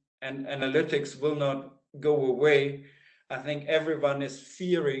reporting and analytics will not go away, I think everyone is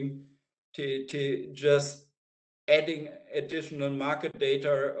fearing to just adding additional market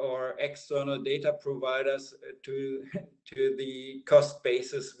data or external data providers to the cost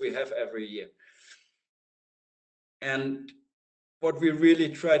basis we have every year. And what we really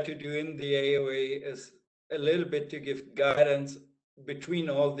try to do in the AOA is a little bit to give guidance between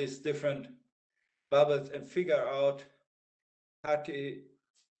all these different bubbles and figure out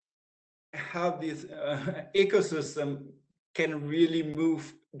how this ecosystem can really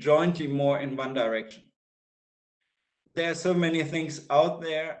move jointly more in one direction. There are so many things out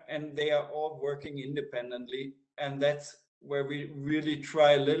there and they are all working independently, and that's where we really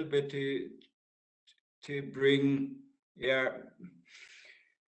try a little bit to bring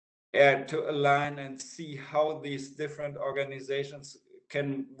to align and see how these different organizations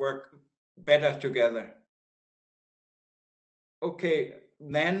can work better together. Okay,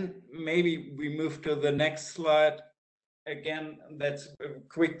 then maybe we move to the next slide. Again, that's a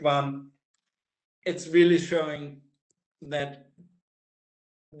quick one. It's really showing that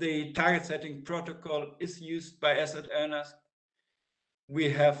the target setting protocol is used by asset owners. We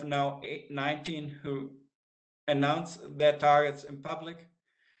have now 19 who announce their targets in public.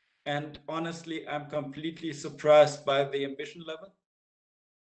 And honestly, I'm completely surprised by the ambition level.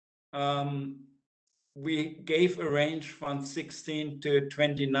 We gave a range from 16 to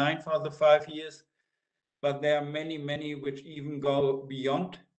 29 for the 5 years, but there are many which even go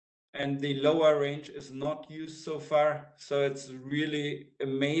beyond. And the lower range is not used so far. So it's really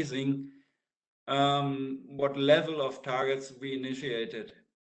amazing what level of targets we initiated.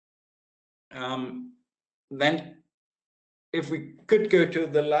 Then if we could go to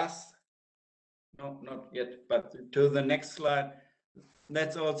the last, no, not yet, but to the next slide.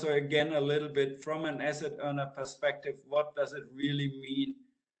 That's also again a little bit from an asset owner perspective. What does it really mean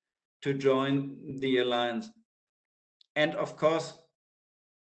to join the alliance? And of course,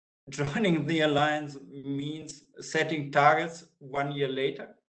 joining the alliance means setting targets 1 year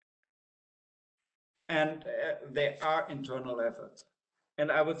later. And there are internal efforts. And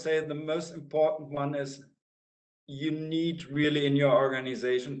I would say the most important one is you need really in your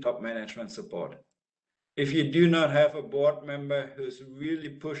organization top management support. If you do not have a board member who's really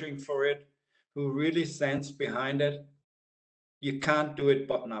pushing for it, who really stands behind it, you can't do it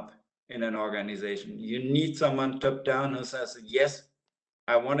bottom up in an organization. You need someone top down who says, yes,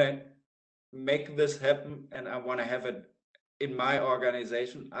 I want to make this happen and I want to have it in my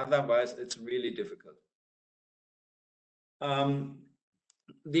organization. Otherwise, it's really difficult.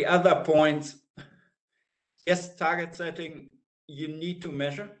 The other points, yes, target setting, you need to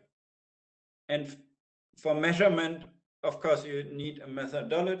measure. And for measurement, of course, you need a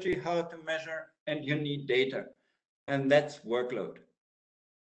methodology how to measure, and you need data, and that's workload.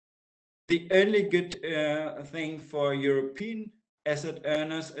 The only good thing for European asset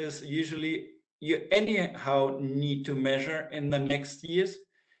owners is usually you anyhow need to measure in the next years,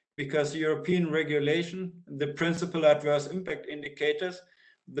 because European regulation, the principal adverse impact indicators,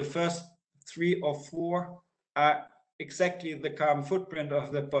 the first 3 or 4 are exactly the carbon footprint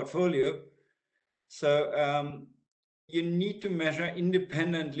of the portfolio. So you need to measure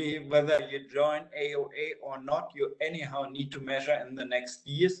independently whether you join AOA or not. You anyhow need to measure in the next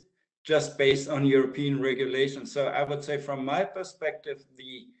years just based on European regulation. So I would say from my perspective,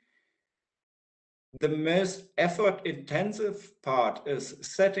 the most effort intensive part is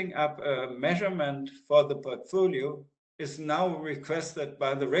setting up a measurement for the portfolio is now requested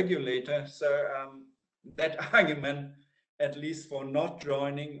by the regulator. So that argument, at least for not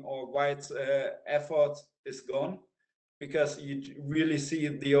joining or why it's efforts, is gone, because you really see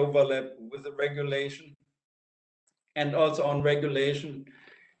the overlap with the regulation. And also on regulation,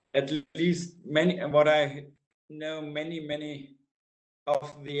 at least what I know, many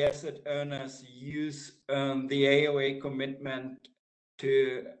of the asset owners use the AOA commitment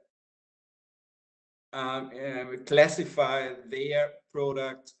to classify their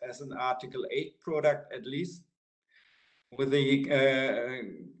products as an Article 8 product, at least, with the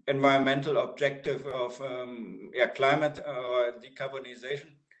environmental objective of climate or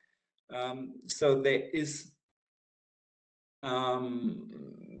decarbonization. So there is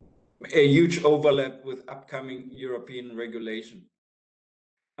a huge overlap with upcoming European regulation.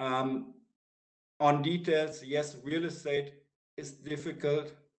 On details, yes, real estate is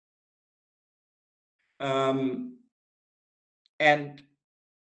difficult. And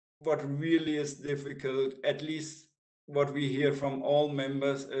what really is difficult, at least what we hear from all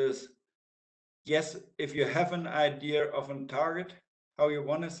members, is yes, if you have an idea of a target, how you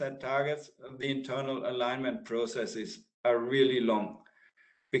want to set targets, the internal alignment processes are really long,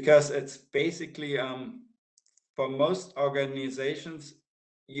 because it's basically for most organizations,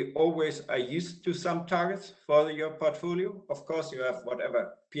 you always are used to some targets for your portfolio. Of course, you have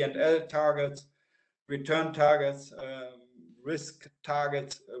whatever P&L targets, return targets, risk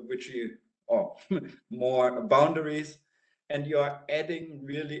targets, or more boundaries, and you are adding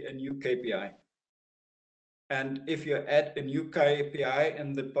really a new KPI. And if you add a new KPI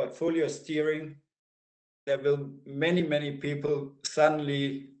in the portfolio steering, there will many people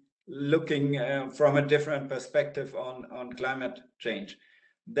suddenly looking from a different perspective on climate change.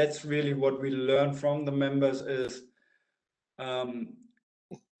 That's really what we learn from the members is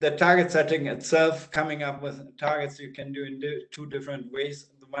the target setting itself, coming up with targets you can do in 2 different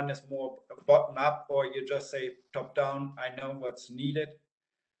ways. The one is more bottom up, or you just say top down, I know what's needed.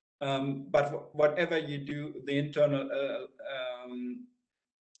 But whatever you do, the internal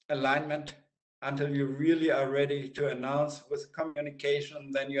alignment, until you really are ready to announce with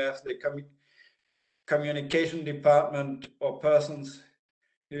communication, then you have the communication department or persons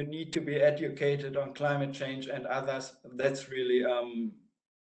who need to be educated on climate change and others. That's really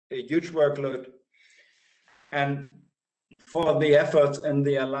a huge workload. And For the efforts in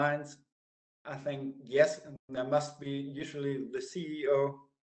the alliance, I think, yes, there must be usually the CEO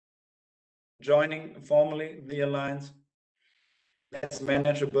joining formally the alliance. That's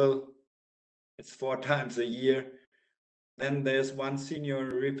manageable. It's 4 times a year. Then there's one senior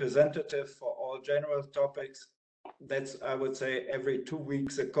representative for all general topics. That's, I would say, every 2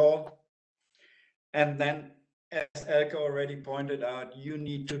 weeks a call. And then, as Elke already pointed out, you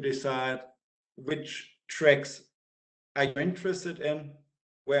need to decide which tracks are you interested in,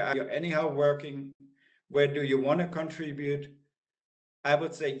 where are you anyhow working, where do you want to contribute. I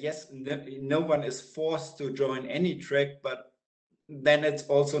would say yes, no one is forced to join any track, but then it's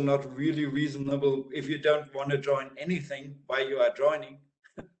also not really reasonable if you don't want to join anything while you are joining.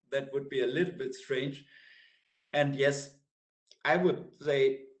 That would be a little bit strange. And yes, I would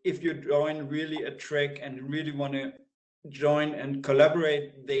say if you join really a track and really want to join and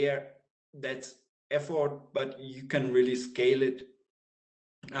collaborate there, that's effort, but you can really scale it.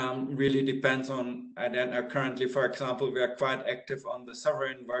 Really depends on, I don't know, currently, for example, we are quite active on the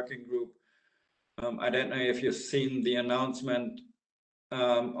sovereign working group. I don't know if you've seen the announcement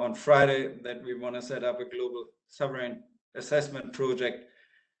on Friday that we want to set up a global sovereign assessment project.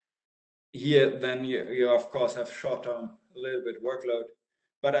 Here, then you of course have short-term a little bit workload,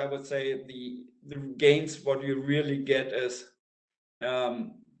 but I would say the gains, what you really get is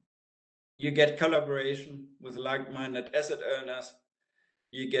you get collaboration with like-minded asset owners.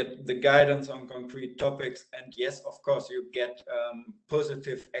 You get the guidance on concrete topics, and yes, of course, you get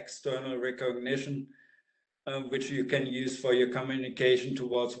positive external recognition, which you can use for your communication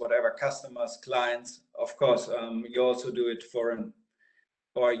towards whatever customers, clients. Of course, you also do it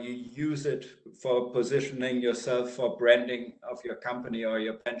or you use it for positioning yourself for branding of your company or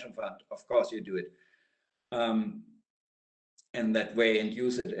your pension fund. Of course, you do it in that way and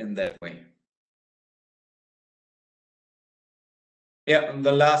use it in that way. Yeah, and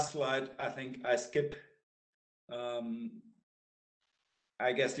the last slide, I think I skip.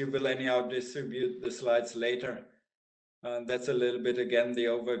 I guess you will anyhow distribute the slides later. That's a little bit, again, the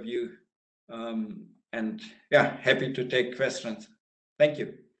overview. And yeah, happy to take questions. Thank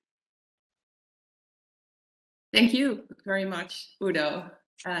you. Thank you very much, Udo.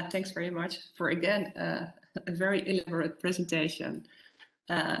 Thanks very much for, again, a very elaborate presentation.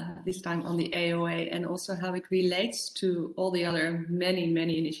 This time on the AOA, and also how it relates to all the other many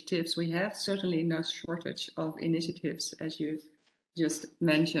initiatives we have. Certainly no shortage of initiatives, as you just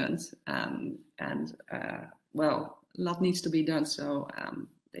mentioned, well, a lot needs to be done, so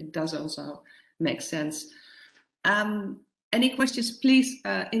it does also make sense. Any questions, please,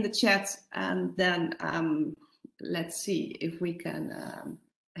 in the chat, and then let's see if we can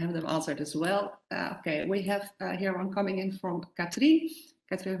have them answered as well. Okay, we have here one coming in from Katrien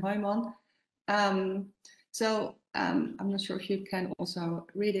Hoijman. So I'm not sure if you can also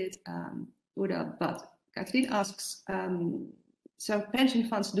read it, Udo, but Katrien asks, so pension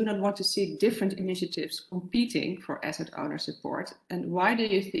funds do not want to see different initiatives competing for asset owner support. And why do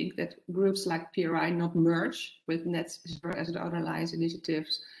you think that groups like PRI not merge with net zero asset owner alliance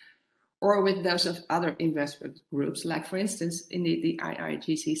initiatives or with those of other investment groups, like, for instance, in the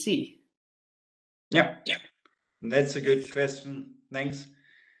IIGCC? Yeah, that's a good question. Thanks.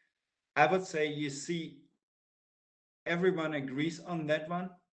 I would say you see everyone agrees on that one,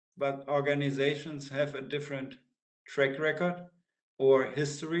 but organizations have a different track record or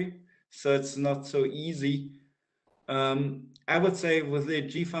history, so it's not so easy. I would say with the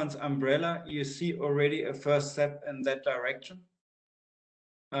G Funds umbrella, you see already a first step in that direction.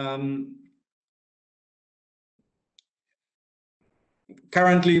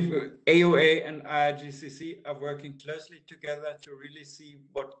 Currently, AOA and IIGCC are working closely together to really see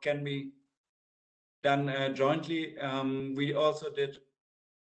what can be done jointly. We also did,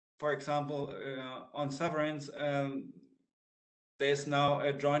 for example, on sovereigns, there's now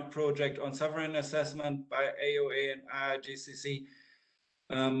a joint project on sovereign assessment by AOA and IIGCC.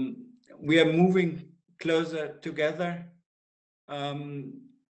 We are moving closer together.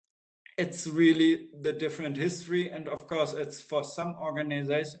 It's really the different history, and of course it's for some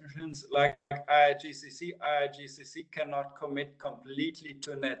organizations like IIGCC cannot commit completely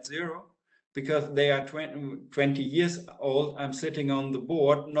to net zero because they are 20 years old. I'm sitting on the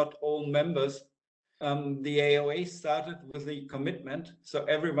board, not all members. The AOA started with the commitment, so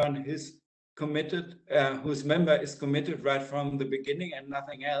everyone who's committed, whose member is committed right from the beginning and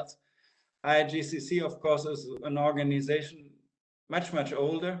nothing else. IIGCC, of course, is an organization much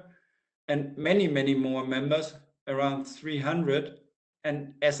older, and many more members, around 300,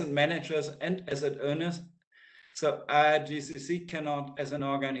 and asset managers and asset owners. So IRGCC cannot, as an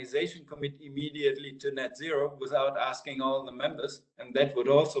organization, commit immediately to net zero without asking all the members, and that would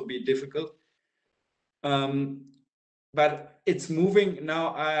also be difficult. But it's moving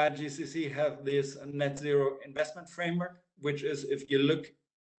now. IRGCC have this net zero investment framework, which is, if you look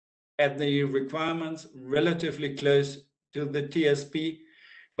at the requirements, relatively close to the TSP,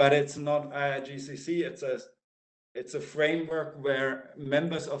 but it's not IRGCC. It's a framework where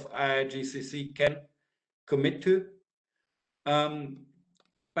members of IRGCC can commit to.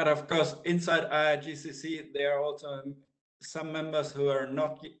 But of course, inside IRGCC, there are also some members who are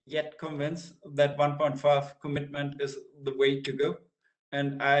not yet convinced that 1.5 commitment is the way to go.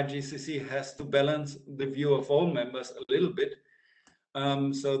 And IRGCC has to balance the view of all members a little bit.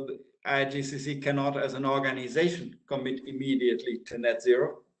 So the IRGCC cannot, as an organization, commit immediately to net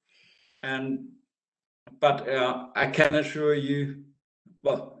zero. But I can assure you,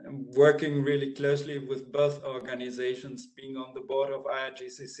 well, I'm working really closely with both organizations, being on the board of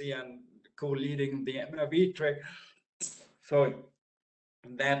IRGCC and co-leading the MRV track. Sorry,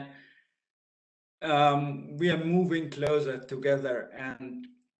 that we are moving closer together. And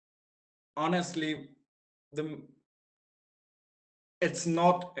honestly, it's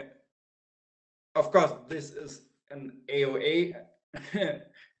not, of course, this is an AOA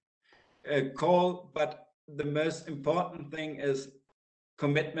call, but the most important thing is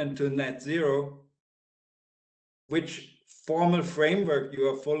commitment to net zero. Which formal framework you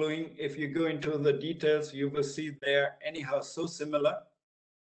are following, if you go into the details, you will see they're anyhow so similar.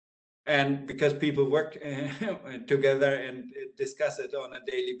 And because people work together and discuss it on a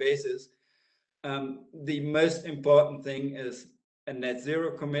daily basis, the most important thing is a net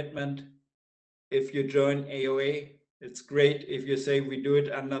zero commitment. If you join AOA, it's great. If you say we do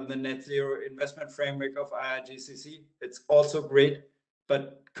it under the net zero investment framework of IRGCC, it's also great,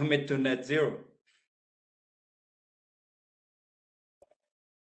 but commit to net zero.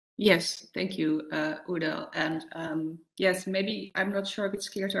 Yes, thank you, Udo. And yes, maybe I'm not sure if it's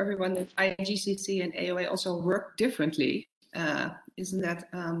clear to everyone that IGCC and AOA also work differently. Isn't that,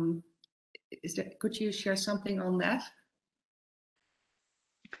 could you share something on that?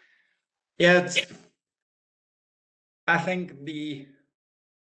 Yeah, I think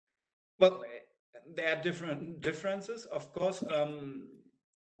well, there are different differences, of course.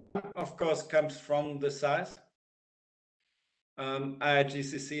 Comes from the size.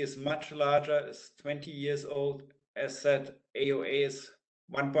 IRGCC is much larger, is 20 years old. As said, AOA is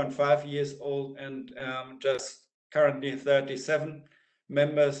 1.5 years old and just currently 37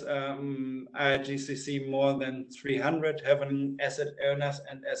 members. IRGCC more than 300, having asset owners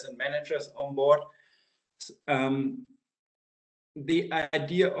and asset managers on board. The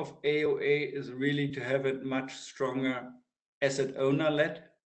idea of AOA is really to have it much stronger asset owner led.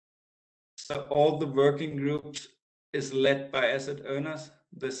 So all the working groups is led by asset owners.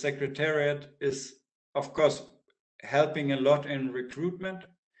 The secretariat is, of course, helping a lot in recruitment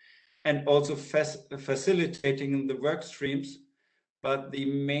and also facilitating the work streams. But the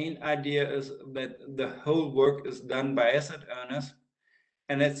main idea is that the whole work is done by asset owners,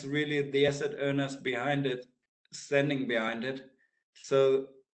 and it's really the asset owners behind it, standing behind it. So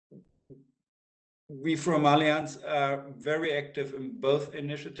we from Allianz are very active in both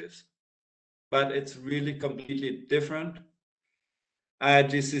initiatives, but it's really completely different.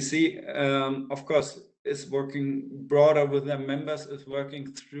 IRGCC, of course, is working broader with their members, is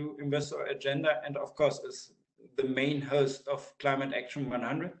working through Investor Agenda, and of course is the main host of Climate Action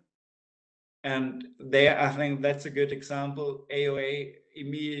 100. And there, I think that's a good example. AOA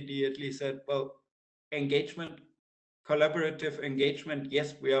immediately said, well, engagement, collaborative engagement,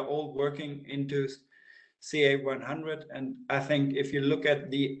 yes, we are all working into CA 100. And I think if you look at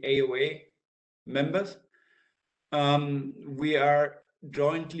the AOA members, we are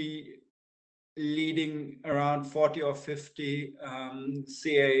jointly leading around 40 or 50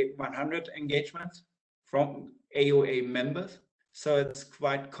 CA 100 engagements from AOA members. So it's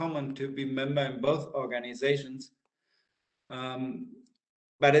quite common to be member in both organizations.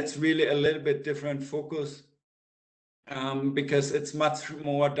 But it's really a little bit different focus because it's much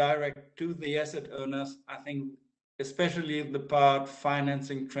more direct to the asset owners. I think especially the part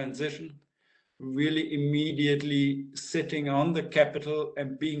financing transition, really immediately sitting on the capital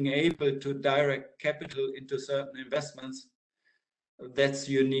and being able to direct capital into certain investments. That's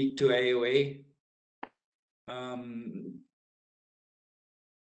unique to AOA.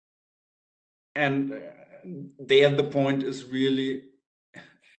 And there the point is really,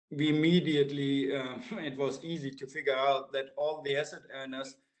 we immediately, it was easy to figure out that all the asset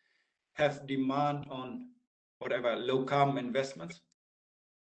owners have demand on whatever low carbon investments.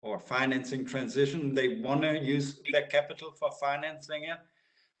 or financing transition. They want to use their capital for financing it.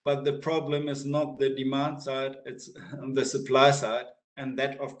 But the problem is not the demand side, it's the supply side. And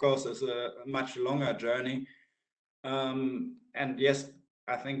that, of course, is a much longer journey. And yes,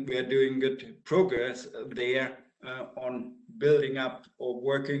 I think we are doing good progress there on building up or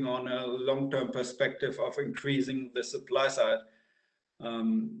working on a long-term perspective of increasing the supply side.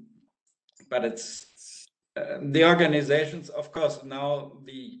 But it's the organizations, of course, now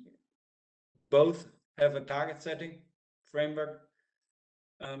both have a target setting framework,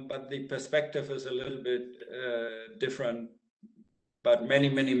 but the perspective is a little bit different. But many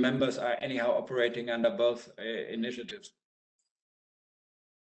members are anyhow operating under both initiatives.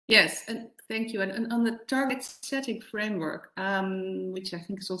 Yes, and thank you. And on the target setting framework, which I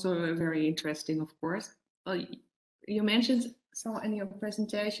think is also very interesting, of course. You mentioned in your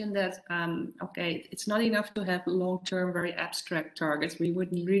presentation that, okay, it's not enough to have long-term, very abstract targets. We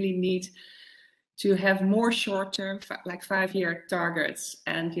would really need to have more short-term, like 5-year targets,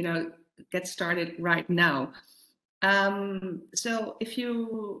 and get started right now. So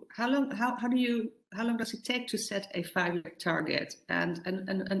how long does it take to set a 5-year target,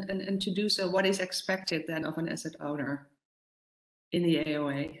 and to do so, what is expected then of an asset owner in the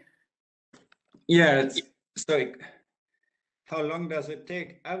AOA? Yeah, so how long does it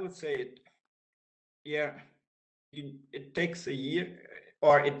take? I would say it takes a year,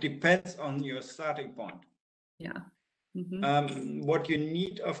 or it depends on your starting point. Yeah. Mm-hmm. What you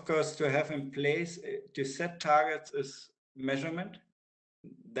need, of course, to have in place to set targets is measurement.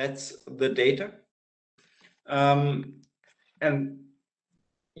 That's the data. And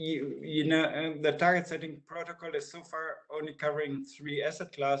the target setting protocol is so far only covering 3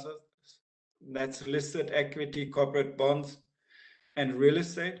 asset classes. That's listed equity, corporate bonds, and real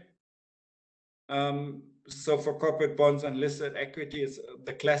estate. So for corporate bonds and listed equity, it's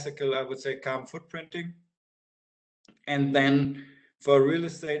the classical, I would say, carbon footprinting. And then for real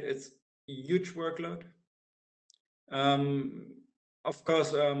estate, it's a huge workload. Of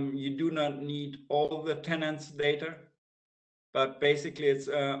course, you do not need all the tenants' data, but basically it's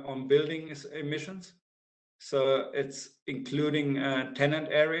on building emissions. So it's including tenant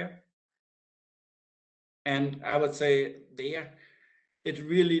area. And I would say there, it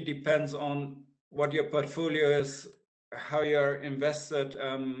really depends on what your portfolio is, how you're invested.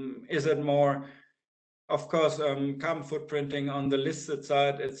 Is it more, of course, carbon footprinting on the listed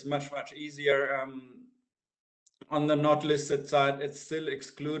side, it's much easier. On the not listed side, it's still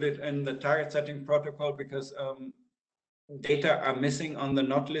excluded in the target setting protocol because data are missing on the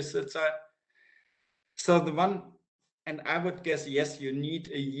not listed side. So and I would guess, yes, you need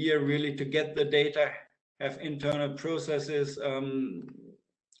a year really to get the data, have internal processes,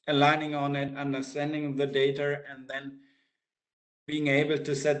 aligning on it, understanding the data, and then being able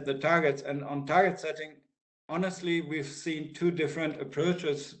to set the targets. And on target setting, honestly, we've seen 2 different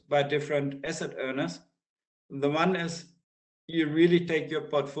approaches by different asset owners. The one is you really take your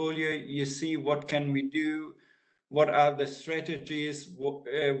portfolio, you see what can we do, what are the strategies,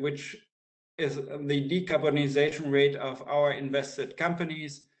 which is the decarbonization rate of our invested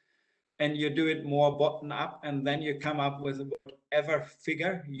companies, and you do it more bottom up, and then you come up with whatever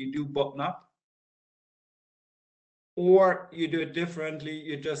figure you do bottom up. Or you do it differently,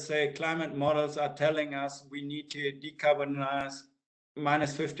 you just say climate models are telling us we need to decarbonize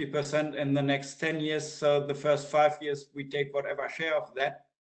minus 50% in the next 10 years. So the first 5 years, we take whatever share of that.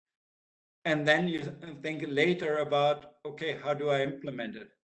 And then you think later about, okay, how do I implement it?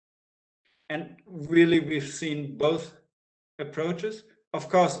 And really, we've seen both approaches. Of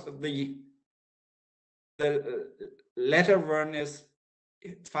course, the latter one is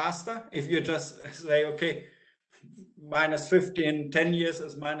faster. If you just say, okay, minus 50 in 10 years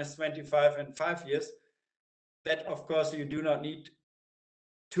is minus 25 in 5 years, that of course you do not need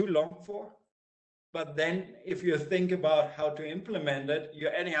too long for. But then if you think about how to implement it,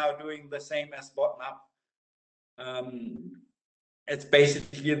 you're anyhow doing the same as bottom up. It's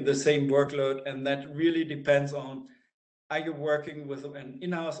basically the same workload, and that really depends on, are you working with an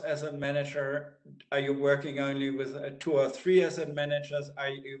in-house asset manager? Are you working only with 2 or 3 asset managers? Are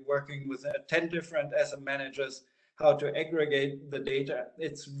you working with 10 different asset managers? How to aggregate the data?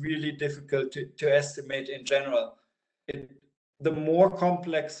 It's really difficult to estimate in general. The more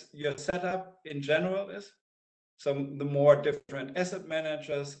complex your setup in general is, so the more different asset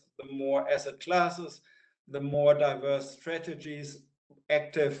managers, the more asset classes, the more diverse strategies,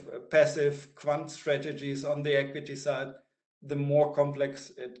 active, passive, quant strategies on the equity side, the more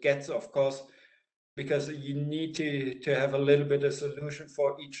complex it gets, of course, because you need to have a little bit of solution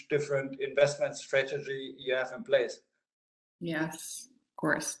for each different investment strategy you have in place. Yes, of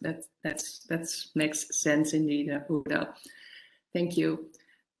course, that makes sense indeed, Udo. Thank you.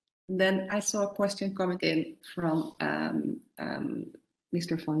 Then I saw a question coming in from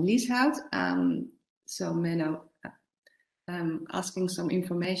Mr. van Lieshout. So Menno, asking some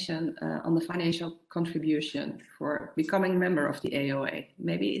information on the financial contribution for becoming a member of the AOA.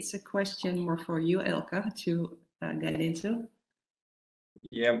 Maybe it's a question more for you, Elke, to get into.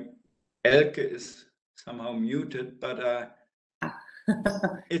 Yeah, Elke is somehow muted, but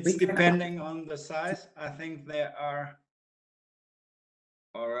it's depending on the size. I think there are,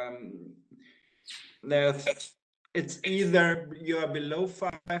 or it's either you are below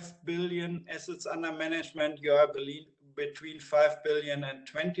 5 billion assets under management, you are between 5 billion and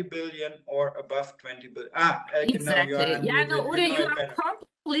 20 billion, or above 20 billion. Elke, exactly. Yeah, no, Udo, you are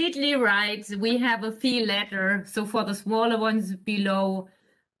completely right. We have a fee ladder. So for the smaller ones below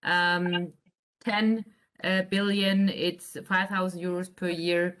 10 billion, it's 5,000 euros per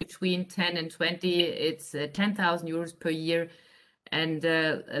year. Between 10 and 20, it's 10,000 euros per year. And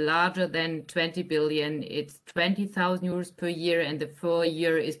larger than 20 billion, it's 20,000 euros per year, and the 4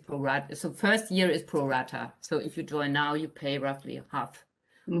 year is pro rata. So first year is pro rata. So if you join now, you pay roughly half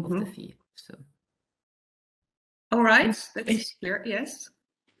of the fee. So. All right, that is clear. Yes.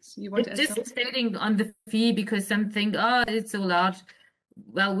 So you want to just stating on the fee, because some think, oh, it's so large.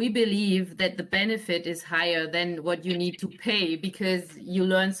 Well, we believe that the benefit is higher than what you need to pay, because you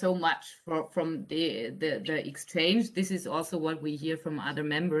learn so much from the exchange. This is also what we hear from other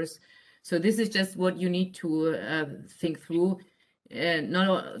members. So this is just what you need to think through.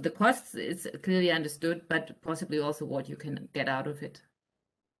 Not the costs, it's clearly understood, but possibly also what you can get out of it.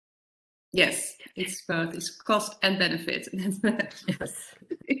 Yes, it's both. It's cost and benefit. Yes.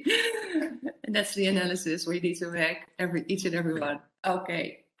 And that's the analysis we need to make each and every one.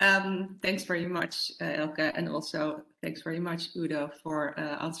 Okay. Thanks very much, Elke, and also thanks very much, Udo, for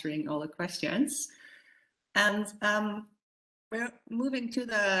answering all the questions. And we're moving to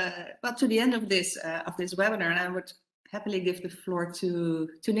the end of this webinar, and I would happily give the floor to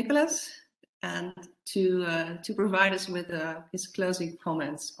Nicholas and to provide us with his closing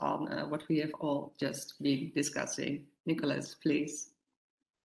comments on what we have all just been discussing. Nicholas, please.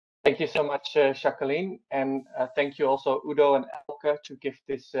 Thank you so much, Jacqueline, and thank you also, Udo and Elke, to give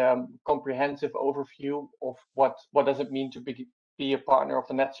this comprehensive overview of what does it mean to be a partner of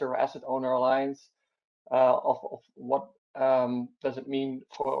the Net Zero Asset Owner Alliance, of what does it mean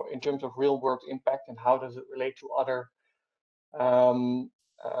in terms of real world impact, and how does it relate to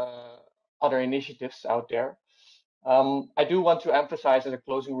other initiatives out there. I do want to emphasize as a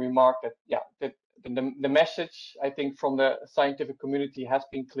closing remark that the message, I think, from the scientific community has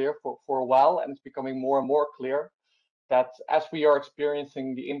been clear for a while, and it's becoming more and more clear that as we are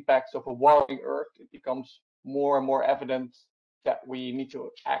experiencing the impacts of a warming Earth, it becomes more and more evident that we need to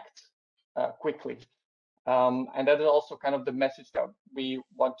act quickly. And that is also kind of the message that we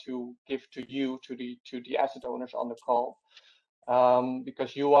want to give to you, to the asset owners on the call,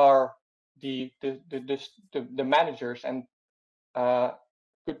 because you are the managers and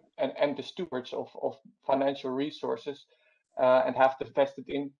the stewards of financial resources, and have the vested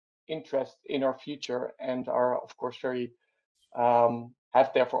interest in our future, and are of course very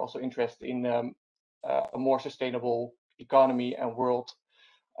have therefore also interest in a more sustainable economy and world,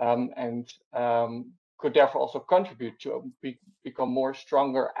 and could therefore also contribute to become more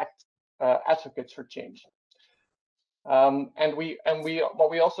stronger advocates for change. And what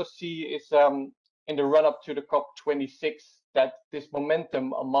we also see is in the run up to the COP26 that this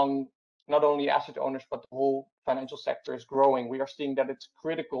momentum among not only asset owners but the whole financial sector is growing. We are seeing that it's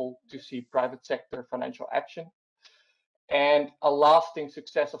critical to see private sector financial action, and a lasting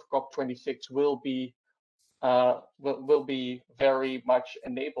success of COP26 will be very much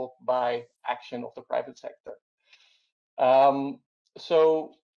enabled by action of the private sector.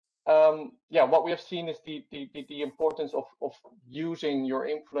 What we have seen is the importance of using your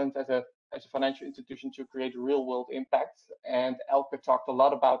influence as a financial institution to create real world impact. And Elke talked a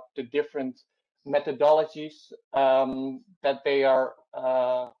lot about the different methodologies that they are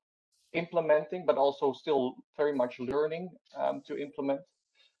implementing, but also still very much learning to implement,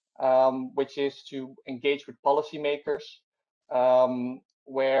 which is to engage with policymakers,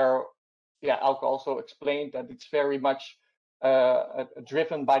 where Elke also explained that it's very much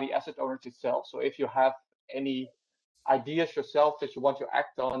driven by the asset owners itself. So if you have any ideas yourself that you want to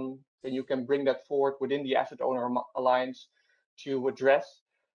act on, then you can bring that forward within the Asset Owner Alliance to address.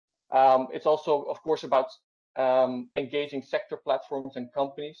 It's also, of course, about engaging sector platforms and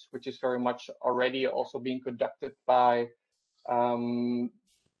companies, which is very much already also being conducted by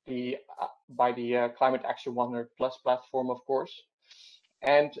the Climate Action 100+ platform, of course.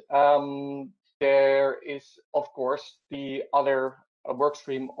 And there is, of course, the other work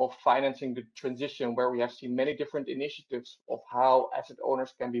stream of financing the transition, where we have seen many different initiatives of how asset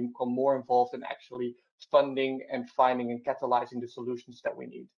owners can become more involved in actually funding and finding and catalyzing the solutions that we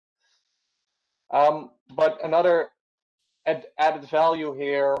need. But another added value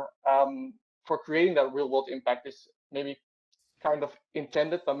here for creating that real world impact is maybe kind of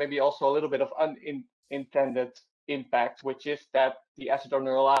intended, but maybe also a little bit of unintended impact, which is that the Asset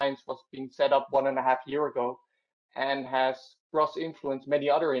Owner Alliance was being set up 1.5 years ago and has cross-influenced many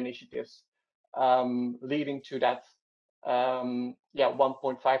other initiatives, leading to that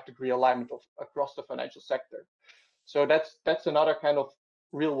 1.5 degree alignment across the financial sector. So that's another kind of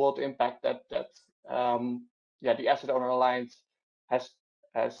real world impact that the Asset Owner Alliance has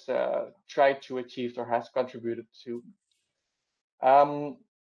tried to achieve or has contributed to.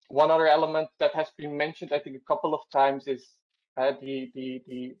 One other element that has been mentioned, I think, a couple of times is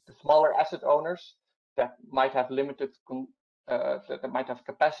the smaller asset owners that might have limited that might have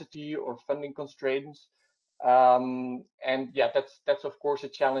capacity or funding constraints, and that's of course a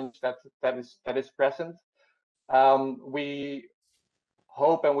challenge that is present. We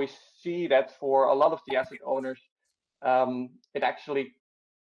hope and we see that for a lot of the asset owners, it actually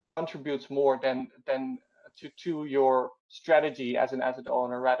contributes more than to your strategy as an asset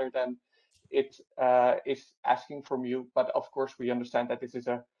owner, rather than it is asking from you. But of course, we understand that this is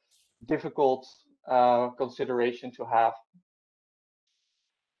a difficult consideration to have.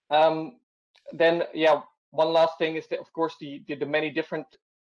 Then, one last thing is that, of course, the many different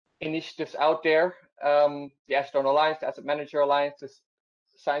initiatives out there, the Asset Owner Alliance, the Asset Manager Alliance, the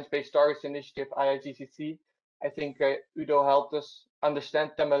Science Based Targets Initiative, IIGCC. I think Udo helped us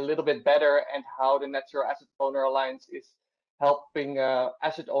understand them a little bit better, and how the Net Zero Asset Owner Alliance is helping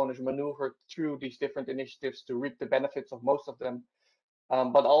asset owners maneuver through these different initiatives to reap the benefits of most of them.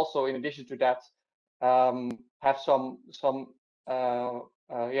 But also, in addition to that, have some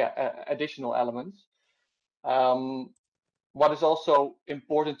additional elements. What is also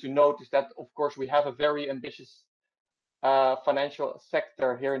important to note is that, of course, we have a very ambitious financial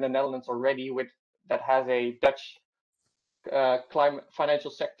sector here in the Netherlands already, that has a Dutch climate financial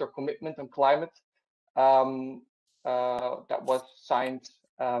sector commitment on climate that was signed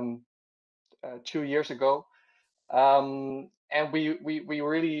 2 years ago. And we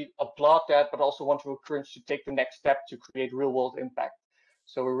really applaud that, but also want to encourage to take the next step to create real world impact.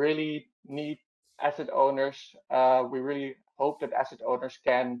 So we really need asset owners. We really hope that asset owners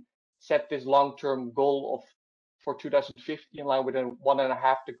can set this long-term goal for 2050 in line with a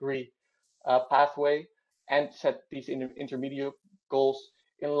 1.5 degree pathway, and set these intermediate goals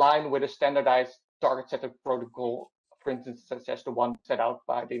in line with a standardized target setting protocol, for instance, such as the one set out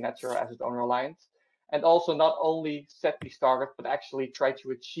by the Net Zero Asset Owner Alliance. And also not only set these targets, but actually try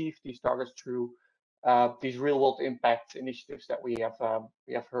to achieve these targets through these real world impact initiatives that we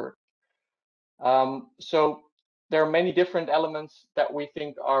have heard. So there are many different elements that we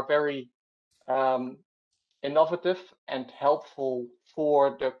think are very innovative and helpful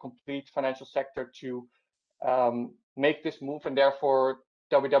for the complete financial sector to make this move, and therefore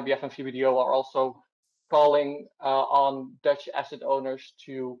WWF and VBDO are also calling on Dutch asset owners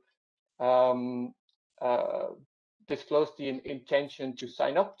to disclose the intention to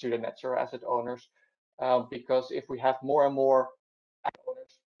sign up to the Net Zero Asset Owners, because if we have more and more asset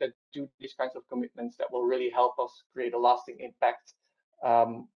owners that do these kinds of commitments, that will really help us create a lasting impact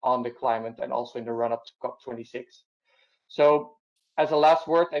on the climate, and also in the run-up to COP26. So as a last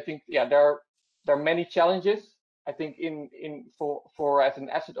word, I think there are many challenges, I think, for as an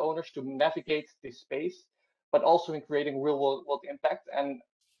asset owners to navigate this space, but also in creating real world impact. And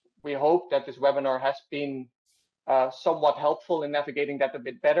we hope that this webinar has been somewhat helpful in navigating that a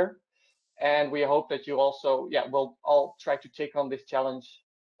bit better. And we hope that you also will all try to take on this challenge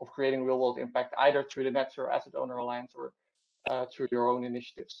of creating real world impact, either through the Net Zero Asset Owner Alliance or through your own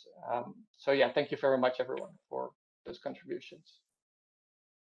initiatives. So thank you very much, everyone, for those contributions.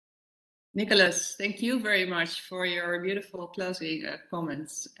 Nicholas, thank you very much for your beautiful closing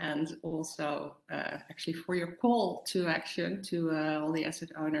comments, and also actually for your call to action to all the asset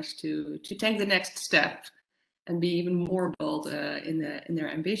owners to take the next step and be even more bold in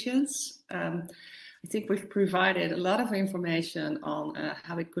their ambitions. I think we've provided a lot of information on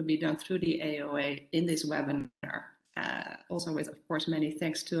how it could be done through the AOA in this webinar. Also with, of course, many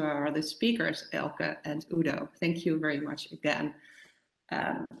thanks to our other speakers, Elke and Udo. Thank you very much again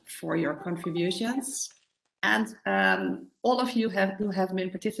for your contributions. And all of you who have been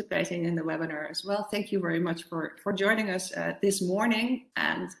participating in the webinar as well, thank you very much for joining us this morning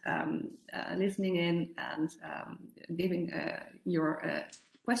and listening in, and giving your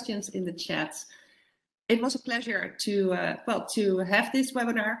questions in the chat. It was a pleasure to have this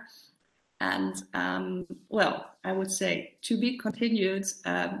webinar, and well, I would say to be continued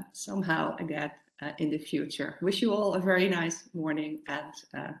somehow again in the future. Wish you all a very nice morning, and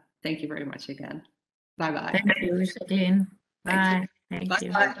thank you very much again. Bye bye. Thank you, Jacqueline. Bye. Thank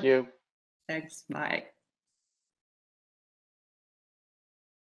you. Thank you. Thanks. Bye.